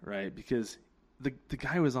 right? Because the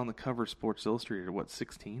guy was on the cover of Sports Illustrated at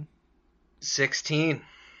 16? 16.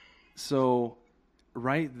 So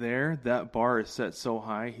right there, that bar is set so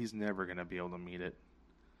high, he's never going to be able to meet it.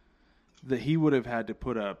 That he would have had to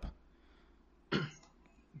put up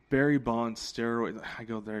Barry Bonds steroid. There I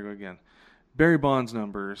go again. Barry Bonds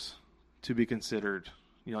numbers to be considered.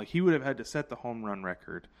 He would have had to set the home run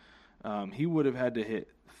record. He would have had to hit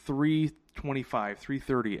 325,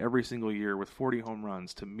 330 every single year with 40 home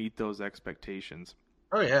runs to meet those expectations.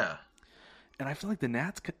 Oh, yeah. And I feel like the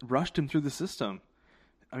Nats rushed him through the system.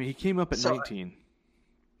 I mean, he came up at 19.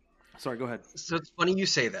 Sorry, go ahead. So it's funny you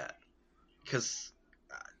say that, because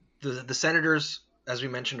the Senators, as we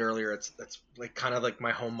mentioned earlier, that's like kind of like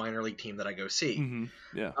my home minor league team that I go see.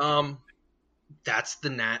 Mm-hmm. Yeah. That's the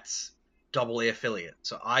Nats AA affiliate.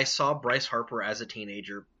 So I saw Bryce Harper as a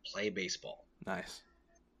teenager play baseball. Nice.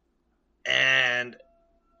 And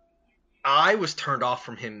I was turned off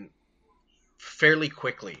from him fairly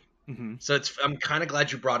quickly. Mm-hmm. So I'm kind of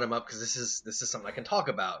glad you brought him up, because this is something I can talk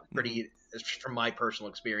about pretty from my personal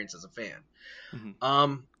experience as a fan.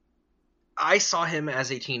 Mm-hmm. I saw him as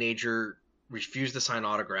a teenager refuse to sign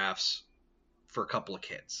autographs for a couple of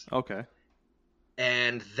kids. Okay.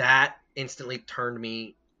 And that instantly turned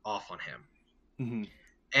me off on him. Mm-hmm.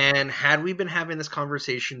 And had we been having this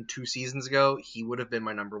conversation 2 seasons ago, he would have been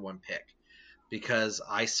my number 1 pick, because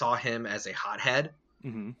I saw him as a hothead.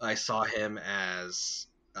 Mm-hmm. I saw him as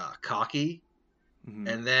cocky. Mm-hmm.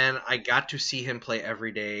 And then I got to see him play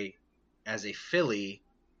every day as a Philly,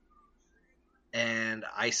 and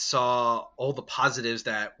I saw all the positives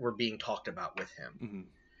that were being talked about with him. Mm-hmm.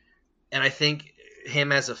 And I think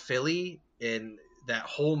him as a Philly, in that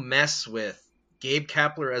whole mess with Gabe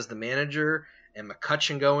Kapler as the manager and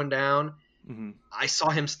McCutchen going down, mm-hmm. I saw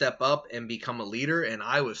him step up and become a leader, and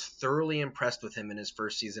I was thoroughly impressed with him in his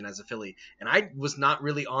first season as a Philly. And I was not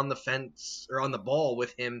really on the fence or on the ball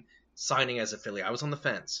with him signing as a Philly. I was on the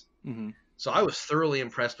fence. Mm-hmm. So I was thoroughly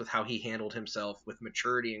impressed with how he handled himself with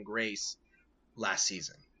maturity and grace last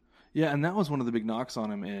season. Yeah, and that was one of the big knocks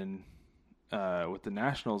on him in with the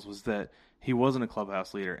Nationals, was that he wasn't a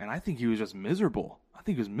clubhouse leader, and I think he was just miserable. I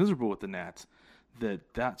think he was miserable with the Nats.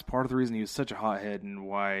 That's part of the reason he was such a hothead, and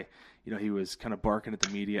why he was kind of barking at the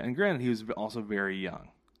media. And granted, he was also very young.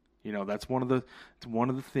 That's one of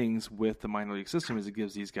the things with the minor league system, is it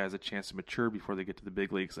gives these guys a chance to mature before they get to the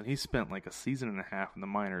big leagues. And he spent like a season and a half in the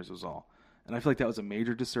minors was all. And I feel like that was a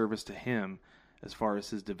major disservice to him as far as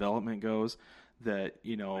his development goes, that,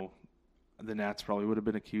 the Nats probably would have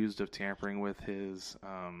been accused of tampering with his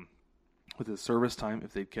service time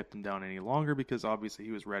if they'd kept him down any longer, because obviously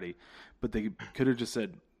he was ready. But they could have just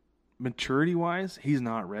said, maturity-wise, he's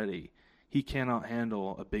not ready. he cannot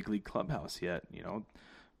handle a big league clubhouse yet,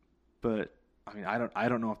 But I mean, I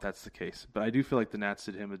don't know if that's the case, but I do feel like the Nats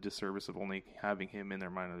did him a disservice of only having him in their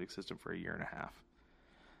minor league system for a year and a half.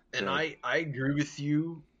 And I agree with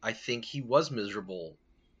you. I think he was miserable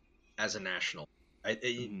as a national.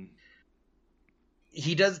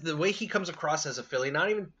 He does the way he comes across as a Philly, not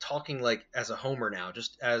even talking like as a homer now,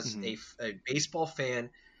 just as a baseball fan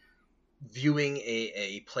viewing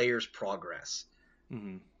a player's progress.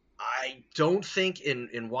 I don't think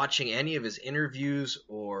in watching any of his interviews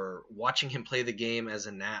or watching him play the game as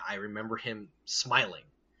a Nat, I remember him smiling,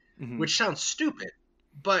 which sounds stupid,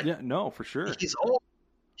 but yeah, no, for sure. He's all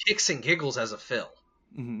kicks and giggles as a Phil.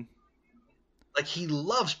 Like, he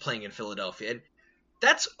loves playing in Philadelphia, and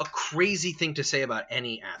that's a crazy thing to say about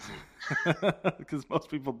any athlete. Because most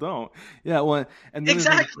people don't. Yeah, well, and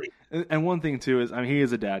exactly. And one thing too is, I mean, he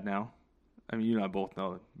is a dad now. I mean, you and I both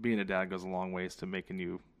know that being a dad goes a long ways to making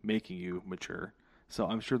you mature. So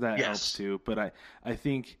I'm sure that helps too. But I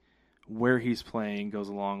think where he's playing goes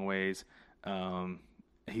a long ways.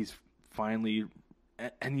 He's finally,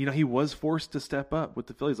 and he was forced to step up with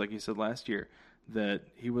the Phillies, like you said last year, that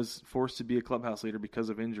he was forced to be a clubhouse leader because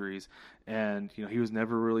of injuries, and he was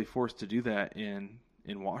never really forced to do that in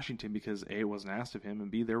Washington because A, it wasn't asked of him,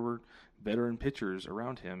 and B, there were veteran pitchers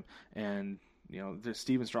around him, and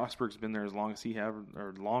Steven Strasburg's been there as long as he have,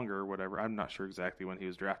 or longer, or whatever. I'm not sure exactly when he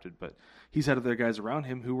was drafted, but he's had other guys around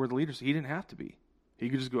him who were the leaders. He didn't have to be. He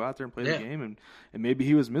could just go out there and play the game, and maybe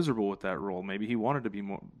he was miserable with that role. Maybe he wanted to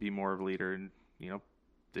be more of a leader, and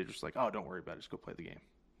they're just like, oh, don't worry about it, just go play the game.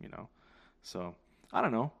 So I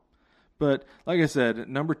don't know, but like I said,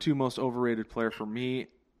 number 2 most overrated player for me,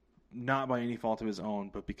 not by any fault of his own,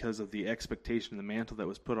 but because of the expectation, the mantle that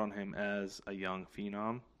was put on him as a young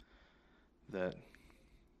phenom. That's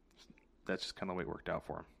just kind of the way it worked out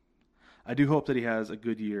for him. I do hope that he has a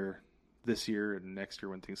good year this year and next year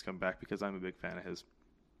when things come back, because I'm a big fan of his.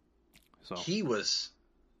 So he was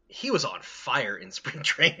on fire in spring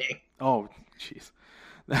training. Oh, jeez.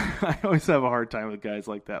 I always have a hard time with guys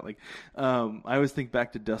like that. Like, I always think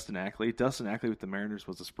back to Dustin Ackley. Dustin Ackley with the Mariners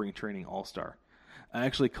was a spring training all-star. I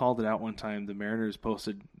actually called it out one time. The Mariners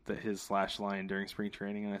posted his slash line during spring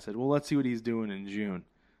training, and I said, well, let's see what he's doing in June.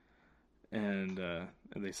 And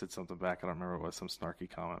they said something back. I don't remember what it was, some snarky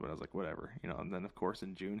comment, but I was like, whatever, And then, of course,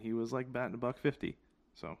 in June he was like batting $150.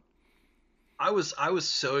 So I was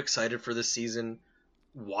so excited for this season,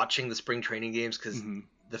 watching the spring training games, because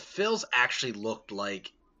the Phils actually looked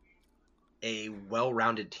like a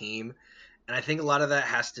well-rounded team, and I think a lot of that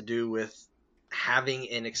has to do with having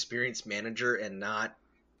an experienced manager and not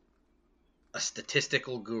a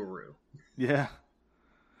statistical guru. Yeah.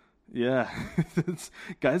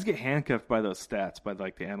 Guys get handcuffed by those stats, by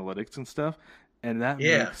like the analytics and stuff, and that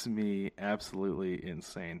makes me absolutely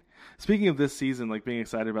insane. Speaking of this season, like being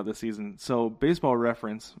excited about this season, so Baseball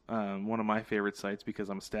Reference, one of my favorite sites because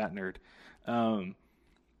I'm a stat nerd,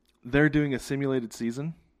 they're doing a simulated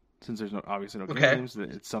season since there's obviously no games.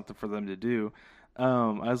 It's something for them to do.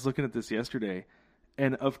 I was looking at this yesterday,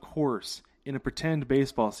 and of course, in a pretend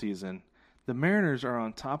baseball season, the Mariners are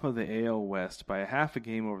on top of the AL West by a half a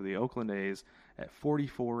game over the Oakland A's at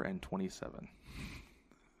 44-27.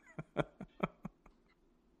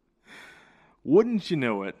 Wouldn't you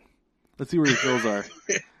know it? Let's see where the Phils are.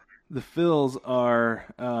 The Phils are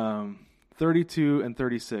 32-36,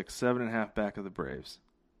 7.5 back of the Braves.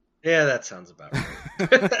 Yeah, that sounds about right.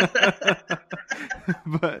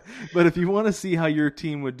 but if you want to see how your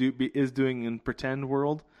team is doing in pretend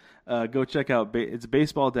world, go check out it's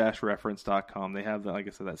baseball-reference.com. They have, like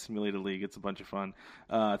I said, that simulated league. It's a bunch of fun.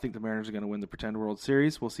 I think the Mariners are going to win the Pretend World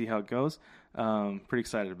Series. We'll see how it goes. Pretty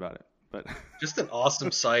excited about it. But just an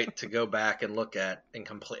awesome site to go back and look at and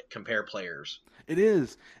compare players. It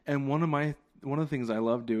is, and one of the things I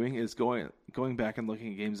love doing is going back and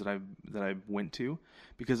looking at games that I went to,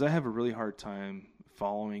 because I have a really hard time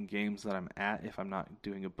following games that I'm at if I'm not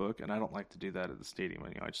doing a book, and I don't like to do that at the stadium.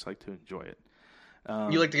 I just like to enjoy it.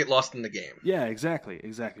 You like to get lost in the game. Yeah, exactly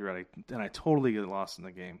right. And I totally get lost in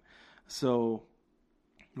the game. So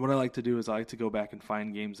what I like to do is I like to go back and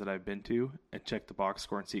find games that I've been to and check the box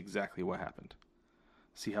score and see exactly what happened.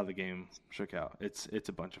 See how the game shook out. It's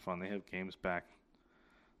a bunch of fun. They have games back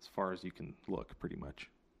as far as you can look, pretty much.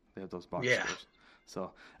 They have those box scores.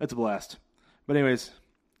 So that's a blast. But anyways,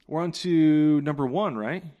 we're on to number 1,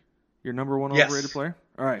 right? Your number 1 overrated player?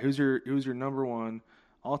 All right, who's your number 1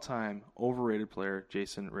 all-time overrated player?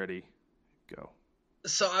 Jason, ready, go.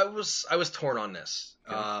 So I was torn on this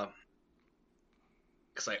because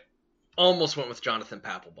I almost went with Jonathan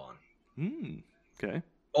Papelbon. Okay.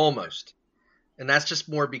 Almost, and that's just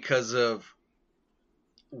more because of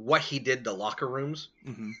what he did to locker rooms.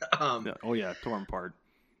 Mm-hmm. Torn apart.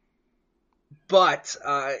 But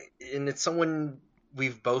and it's someone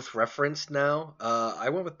we've both referenced now. I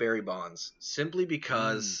went with Barry Bonds simply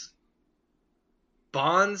because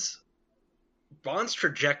Bonds'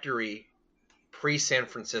 trajectory pre-San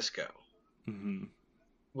Francisco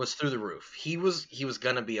was through the roof. He was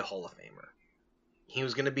going to be a Hall of Famer. He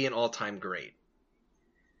was going to be an all-time great.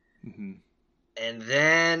 Mm-hmm. And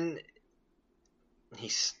then he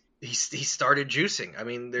started juicing. I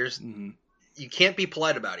mean, you can't be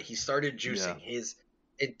polite about it. He started juicing. Yeah. His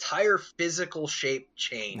entire physical shape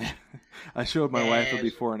changed. I showed my wife a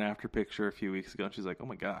before and after picture a few weeks ago, and she's like, "Oh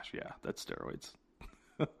my gosh, yeah, that's steroids."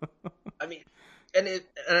 I mean, and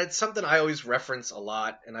it's something I always reference a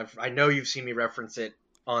lot, and I know you've seen me reference it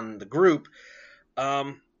on the group.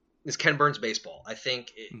 Is Ken Burns baseball? I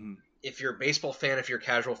think if you're a baseball fan, if you're a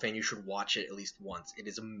casual fan, you should watch it at least once. It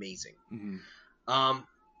is amazing. On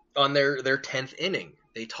their 10th inning,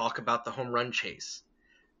 they talk about the home run chase,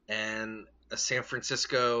 and a San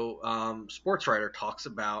Francisco sports writer talks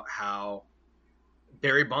about how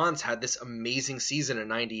Barry Bonds had this amazing season in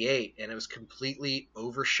 '98, and it was completely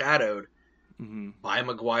overshadowed by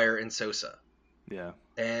McGwire and Sosa. Yeah.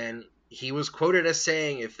 And he was quoted as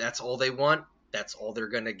saying, if that's all they want, that's all they're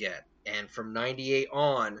going to get. And from '98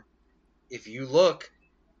 on, if you look,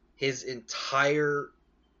 his entire,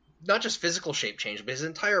 not just physical shape changed, but his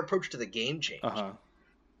entire approach to the game changed.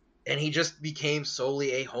 And he just became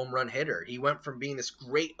solely a home run hitter. He went from being this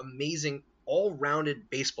great, amazing,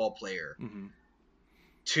 all-rounded baseball player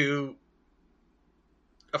to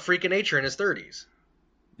a freak of nature in his 30s.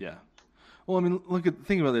 Yeah. Well, I mean,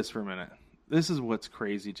 think about this for a minute. This is what's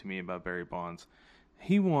crazy to me about Barry Bonds.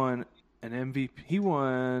 He won an MVP. He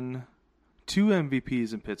won 2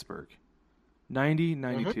 MVPs in Pittsburgh. 90,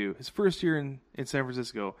 92. His first year in San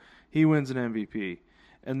Francisco, he wins an MVP.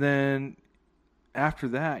 And then after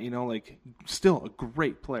that, still a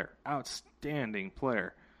great player, outstanding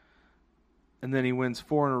player. And then he wins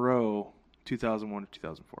 4 in a row, 2001 to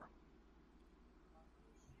 2004.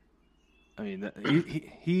 I mean,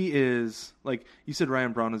 he is, like you said,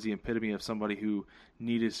 Ryan Braun is the epitome of somebody who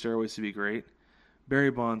needed steroids to be great.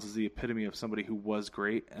 Barry Bonds is the epitome of somebody who was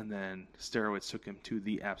great, and then steroids took him to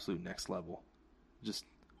the absolute next level. Just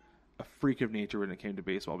a freak of nature when it came to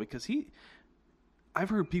baseball, because I've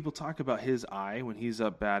heard people talk about his eye when he's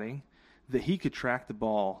up batting, that he could track the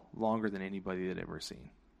ball longer than anybody had ever seen.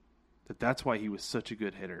 That's why he was such a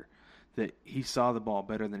good hitter, that he saw the ball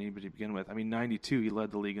better than anybody to begin with. I mean, 92, he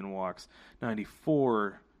led the league in walks.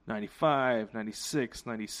 94, 95, 96,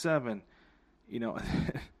 97.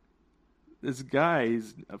 This guy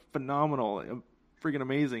is a phenomenal, freaking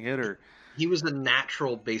amazing hitter. He was a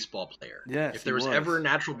natural baseball player. Yes, if there was ever a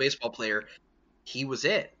natural baseball player, he was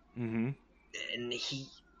it. Mm-hmm. And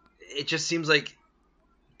it just seems like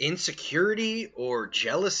insecurity or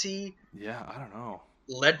jealousy. Yeah, I don't know.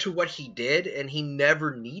 Led to what he did, and he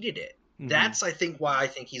never needed it. Mm-hmm. That's, I think, why I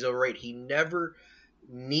think he's overrated. He never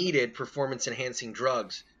needed performance-enhancing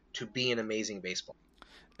drugs to be an amazing baseball.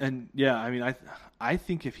 And yeah, I mean, I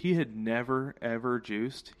think if he had never ever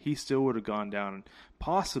juiced, he still would have gone down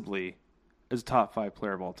possibly as a top 5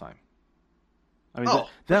 player of all time. I mean,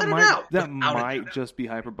 that might just be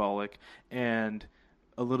hyperbolic and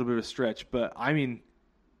a little bit of a stretch, but I mean,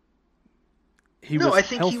 I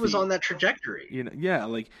think healthy. He was on that trajectory.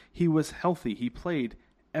 He was healthy. He played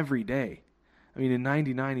every day. I mean, in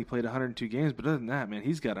 '99 he played 102 games, but other than that, man,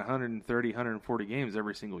 he's got 130, 140 games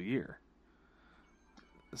every single year.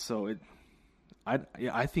 So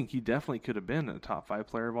I think he definitely could have been a top 5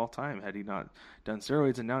 player of all time had he not done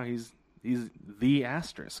steroids, and now he's the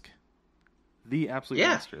asterisk. The absolute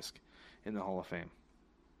asterisk in the Hall of Fame.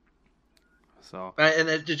 So, and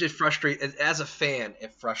it just frustrates. As a fan,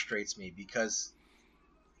 it frustrates me because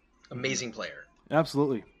amazing player.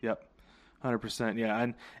 Absolutely, yep, 100%. Yeah,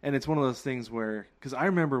 and it's one of those things where, because I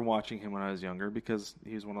remember watching him when I was younger, because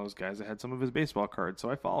he was one of those guys that had some of his baseball cards,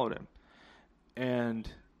 so I followed him, and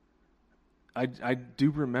I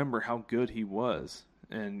do remember how good he was,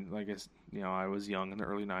 and I guess I was young in the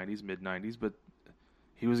early '90s, mid '90s, but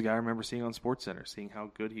he was a guy I remember seeing on SportsCenter, seeing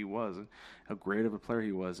how good he was and how great of a player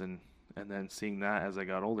he was, and then seeing that as I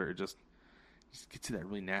got older, it just gets you that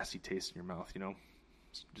really nasty taste in your mouth,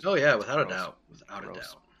 without a doubt.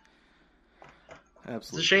 Absolutely.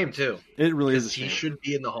 It's a shame, too. It really is a shame. He should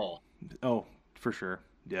be in the Hall. Oh, for sure.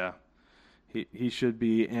 Yeah. He should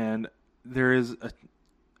be, and there is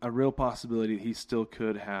a real possibility he still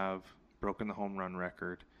could have broken the home run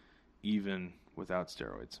record even without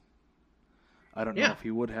steroids. I don't know if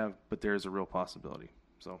he would have, but there is a real possibility.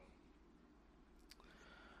 So,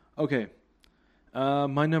 okay.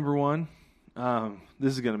 My number one.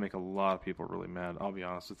 This is going to make a lot of people really mad. I'll be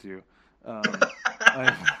honest with you.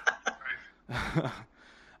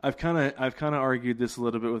 I've kind of argued this a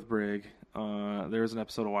little bit with Brig. There was an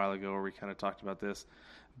episode a while ago where we kind of talked about this,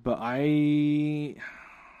 but I'm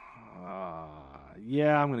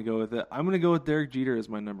going to go with it. I'm going to go with Derek Jeter as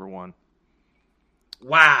my number one.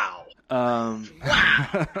 Wow.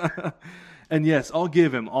 And yes, I'll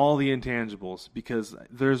give him all the intangibles because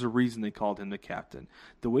there's a reason they called him the captain.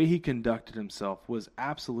 The way he conducted himself was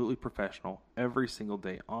absolutely professional every single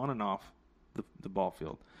day, on and off the ball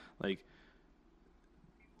field.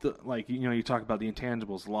 You talk about the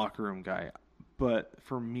intangibles, locker room guy. But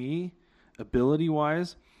for me,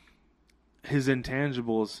 ability-wise, his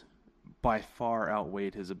intangibles by far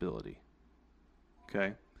outweighed his ability.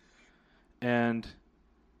 Okay? And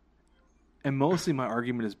mostly my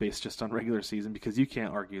argument is based just on regular season because you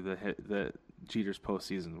can't argue that Jeter's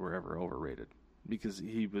postseasons were ever overrated because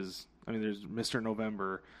he was, there's Mr.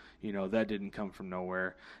 November, that didn't come from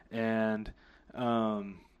nowhere. And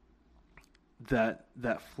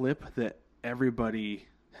that flip that everybody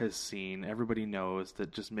has seen, everybody knows,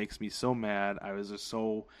 that just makes me so mad. I was just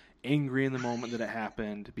so angry in the moment that it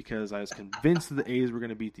happened because I was convinced that the A's were going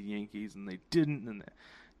to beat the Yankees and they didn't, and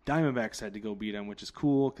the Diamondbacks had to go beat them, which is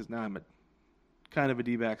cool because now I'm kind of a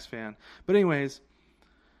D-backs fan. But anyways,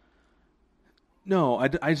 no,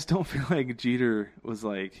 I just don't feel like Jeter was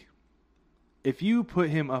like, if you put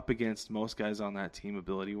him up against most guys on that team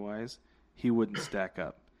ability-wise, he wouldn't stack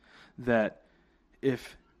up. That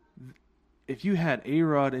if you had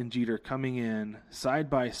A-Rod and Jeter coming in side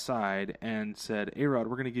by side and said, A-Rod,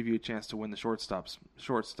 we're going to give you a chance to win the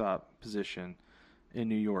shortstop position in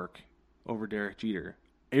New York over Derek Jeter,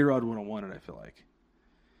 A-Rod would have won it, I feel like.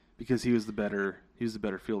 Because he was the better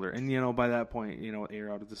fielder. And, by that point,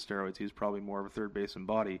 A-Rod with the steroids, he was probably more of a third baseman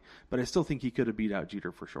body. But I still think he could have beat out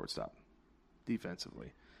Jeter for shortstop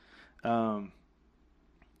defensively. But,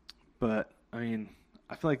 I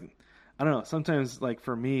feel like, I don't know, sometimes,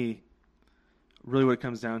 for me, really what it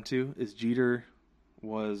comes down to is Jeter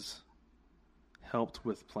was helped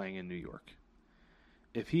with playing in New York.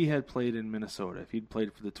 If he had played in Minnesota, if he'd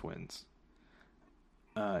played for the Twins,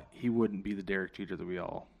 he wouldn't be the Derek Jeter that we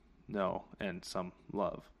all know and some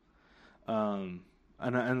love. And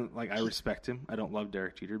I respect him. I don't love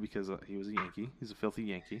Derek Jeter because he was a Yankee. He's a filthy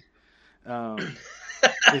Yankee.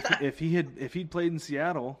 If he'd played in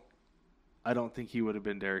Seattle, I don't think he would have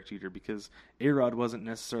been Derek Jeter because A-Rod wasn't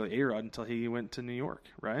necessarily A-Rod until he went to New York,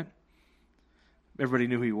 right? Everybody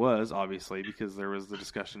knew who he was, obviously, because there was the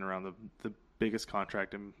discussion around the biggest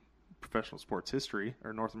contract in professional sports history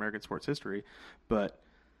or North American sports history. But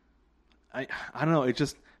I don't know. It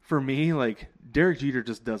just, for me, Derek Jeter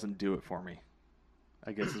just doesn't do it for me,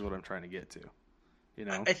 I guess is what I'm trying to get to.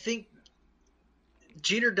 I think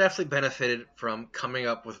Jeter definitely benefited from coming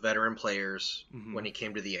up with veteran players when he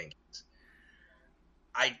came to the Yankees.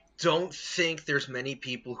 I don't think there's many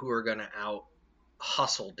people who are going to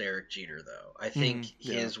out-hustle Derek Jeter, though. I think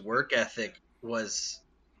his work ethic was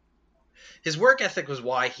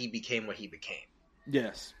why he became what he became.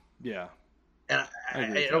 Yes. Yeah. And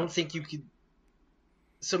I don't think you could.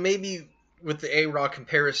 So maybe with the A-Rod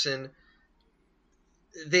comparison,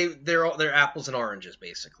 they're apples and oranges,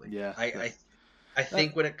 basically. Yeah. I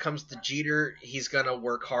think when it comes to Jeter, he's gonna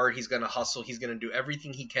work hard. He's gonna hustle. He's gonna do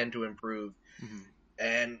everything he can to improve. Mm-hmm.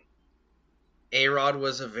 And A-Rod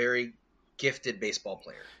was a very gifted baseball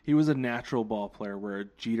player. He was a natural ball player where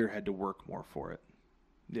Jeter had to work more for it.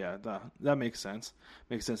 Yeah, that makes sense.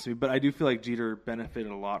 Makes sense to me. But I do feel like Jeter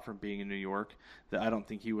benefited a lot from being in New York. That I don't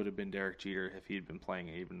think he would have been Derek Jeter if he'd been playing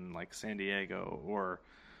even like San Diego or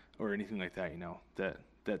anything like that.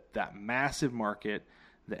 That massive market,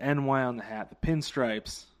 the NY on the hat, the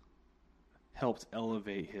pinstripes, helped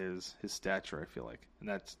elevate his stature. I feel like, and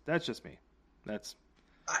that's just me.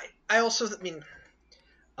 I also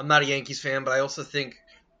I'm not a Yankees fan, but I also think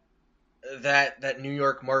that New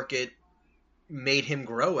York market made him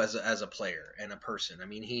grow as a player and a person.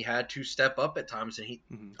 He had to step up at times, and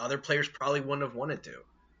other players probably wouldn't have wanted to.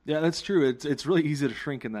 Yeah, that's true. It's really easy to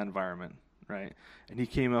shrink in that environment, right? And he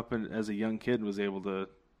came up as a young kid and was able to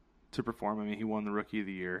perform. He won the Rookie of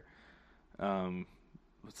the Year.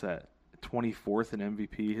 What's that? 24th in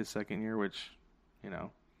MVP his second year, which,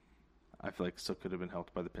 I feel like still could have been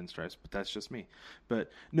helped by the pinstripes, but that's just me.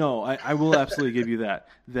 But no, I will absolutely give you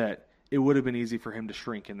that it would have been easy for him to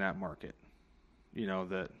shrink in that market.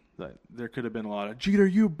 That there could have been a lot of, Jeter,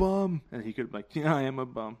 you bum. And he could have been like, yeah, I am a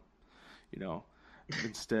bum.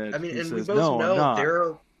 Instead, he and says, we both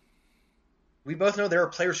know we both know there are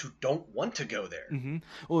players who don't want to go there. Mm-hmm.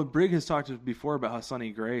 Well, Brig has talked before about how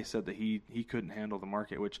Sonny Gray said that he couldn't handle the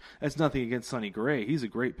market, which that's nothing against Sonny Gray. He's a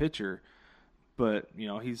great pitcher, but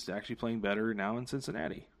he's actually playing better now in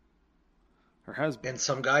Cincinnati, or has been. And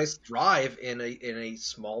some guys thrive in a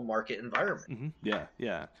small market environment. Mm-hmm.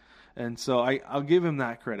 Yeah. And so I'll give him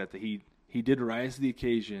that credit that he did rise to the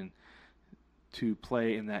occasion to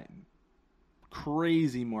play in that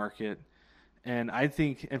crazy market. And I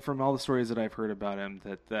think, and from all the stories that I've heard about him,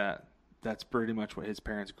 that's pretty much what his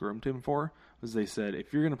parents groomed him for. Was they said,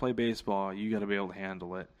 if you're going to play baseball, you got to be able to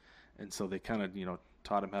handle it. And so they kind of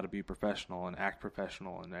taught him how to be professional and act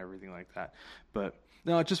professional and everything like that. But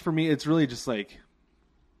no, just for me, it's really just like,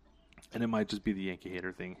 and it might just be the Yankee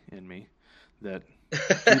hater thing in me that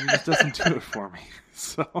he just doesn't do it for me.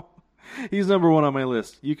 So he's number one on my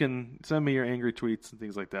list. You can send me your angry tweets and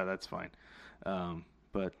things like that. That's fine.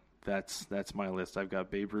 But that's my list. I've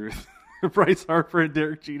got Babe Ruth, Bryce Harper, and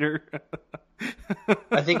Derek Jeter.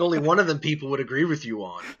 I think only one of them people would agree with you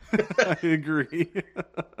on. I agree.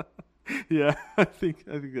 Yeah, I think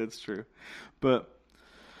that's true. But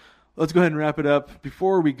let's go ahead and wrap it up.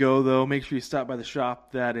 Before we go, though, make sure you stop by the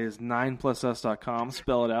shop. That is 9plusus.com.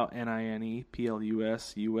 Spell it out,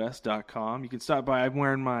 NINEPLUSUS.com. You can stop by. I'm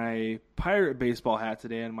wearing my Pirate baseball hat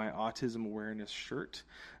today and my Autism Awareness shirt.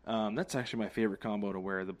 That's actually my favorite combo to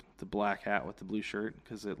wear, the black hat with the blue shirt,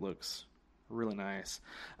 because it looks really nice.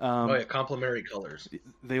 Complementary colors.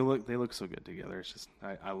 They look so good together. It's just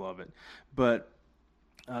I love it. But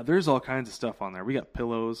there's all kinds of stuff on there. We got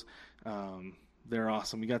pillows. They're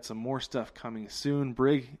awesome. We got some more stuff coming soon.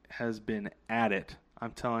 Brig has been at it.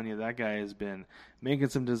 I'm telling you, that guy has been making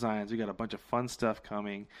some designs. We got a bunch of fun stuff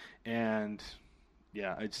coming, and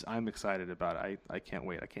yeah, I'm excited about it. I can't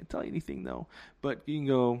wait. I can't tell you anything, though, but you can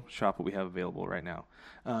go shop what we have available right now.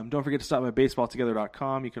 Don't forget to stop by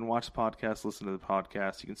baseballtogether.com. You can watch the podcast, listen to the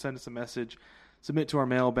podcast. You can send us a message, submit to our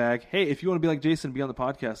mailbag. Hey, if you want to be like Jason, be on the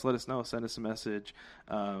podcast, let us know. Send us a message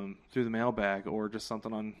through the mailbag or just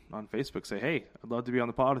something on Facebook. Say, hey, I'd love to be on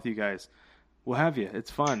the pod with you guys. We'll have you.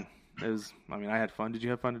 It's fun. I had fun. Did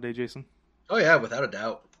you have fun today, Jason? Oh, yeah, without a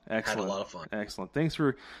doubt. Excellent. Had a lot of fun. Excellent. Thanks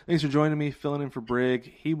for joining me, filling in for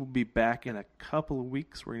Brig. He will be back in a couple of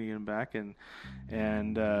weeks. We're going to get him back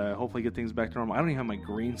and hopefully get things back to normal. I don't even have my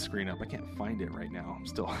green screen up. I can't find it right now. I'm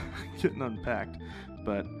still getting unpacked.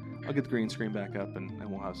 But I'll get the green screen back up and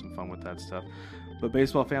we'll have some fun with that stuff. But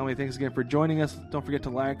baseball family, thanks again for joining us. Don't forget to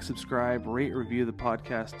like, subscribe, rate, review the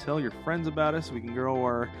podcast. Tell your friends about us so we can grow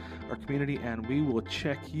our community, and we will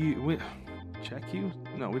check you. Check you?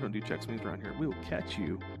 No, we don't do check swings around here. We will catch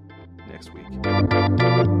you next week.